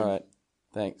 awesome. All right,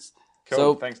 thanks. Cool.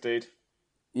 So, thanks, dude.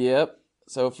 Yep.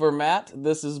 So for Matt,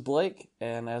 this is Blake,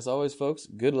 and as always, folks,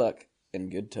 good luck and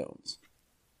good tones.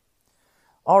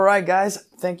 All right, guys.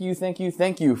 Thank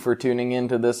you for tuning in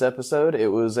to this episode. It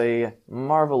was a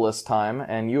marvelous time,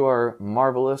 and you are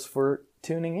marvelous for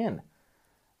tuning in.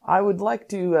 I would like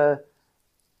to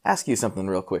ask you something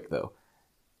real quick, though.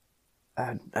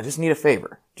 I just need a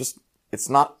favor. It's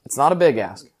not a big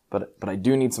ask, but I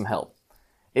do need some help.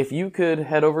 If you could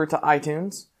head over to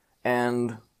iTunes,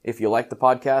 and if you like the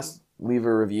podcast, leave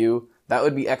a review. That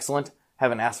would be excellent.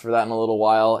 Haven't asked for that in a little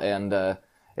while, and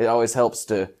it always helps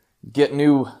to get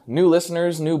new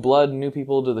listeners, new blood, new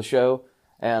people to the show.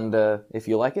 And if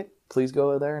you like it, please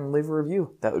go there and leave a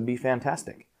review. That would be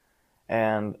fantastic.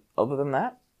 And other than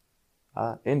that,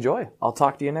 enjoy. I'll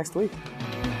talk to you next week.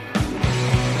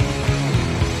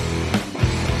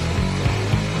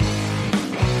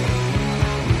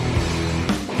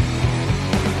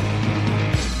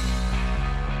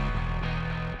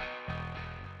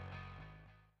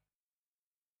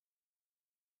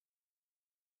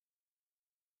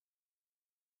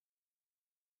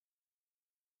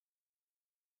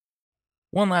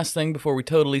 One last thing before we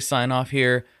totally sign off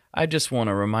here, I just want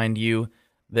to remind you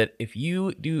that if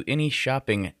you do any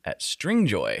shopping at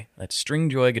Stringjoy, that's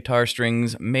Stringjoy guitar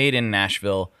strings made in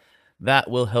Nashville, that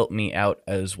will help me out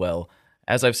as well.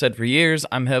 As I've said for years,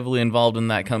 I'm heavily involved in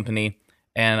that company,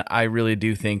 and I really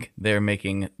do think they're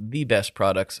making the best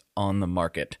products on the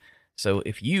market. So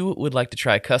if you would like to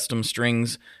try custom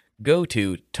strings, go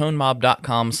to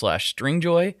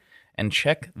tonemob.com/stringjoy and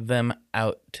check them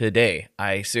out today.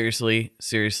 I seriously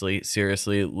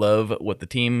love what the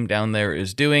team down there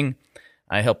is doing.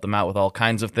 I help them out with all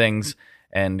kinds of things,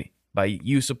 and by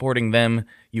you supporting them,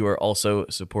 you are also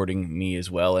supporting me as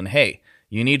well. And hey,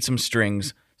 you need some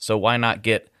strings, so why not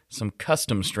get some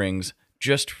custom strings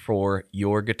just for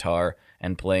your guitar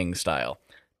and playing style?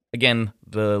 Again,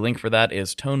 the link for that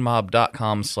is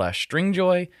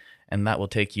tonemob.com/stringjoy, and that will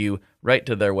take you right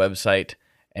to their website,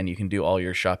 and you can do all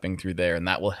your shopping through there, and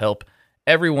that will help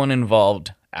everyone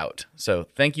involved out. So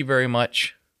thank you very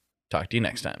much. Talk to you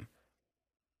next time.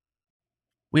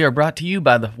 We are brought to you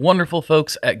by the wonderful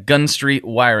folks at Gun Street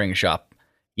Wiring Shop.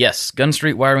 Yes, Gun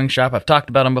Street Wiring Shop. I've talked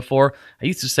about them before. I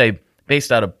used to say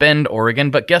based out of Bend, Oregon,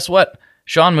 but guess what?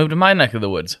 Sean moved to my neck of the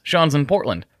woods. Sean's in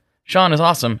Portland. Sean is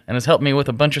awesome and has helped me with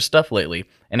a bunch of stuff lately.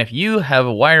 And if you have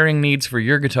wiring needs for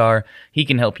your guitar, he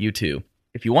can help you too.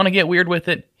 If you want to get weird with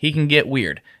it, he can get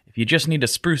weird. If you just need to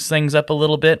spruce things up a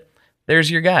little bit, there's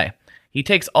your guy. He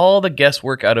takes all the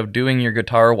guesswork out of doing your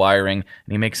guitar wiring,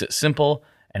 and he makes it simple,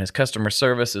 and his customer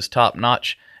service is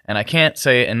top-notch, and I can't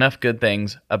say enough good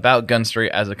things about Gun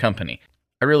Street as a company.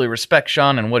 I really respect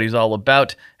Sean and what he's all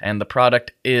about, and the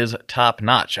product is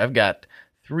top-notch. I've got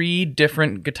 3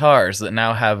 different guitars that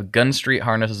now have Gun Street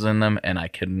harnesses in them, and I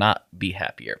could not be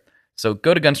happier. So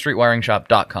go to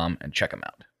gunstreetwiringshop.com and check them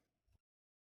out.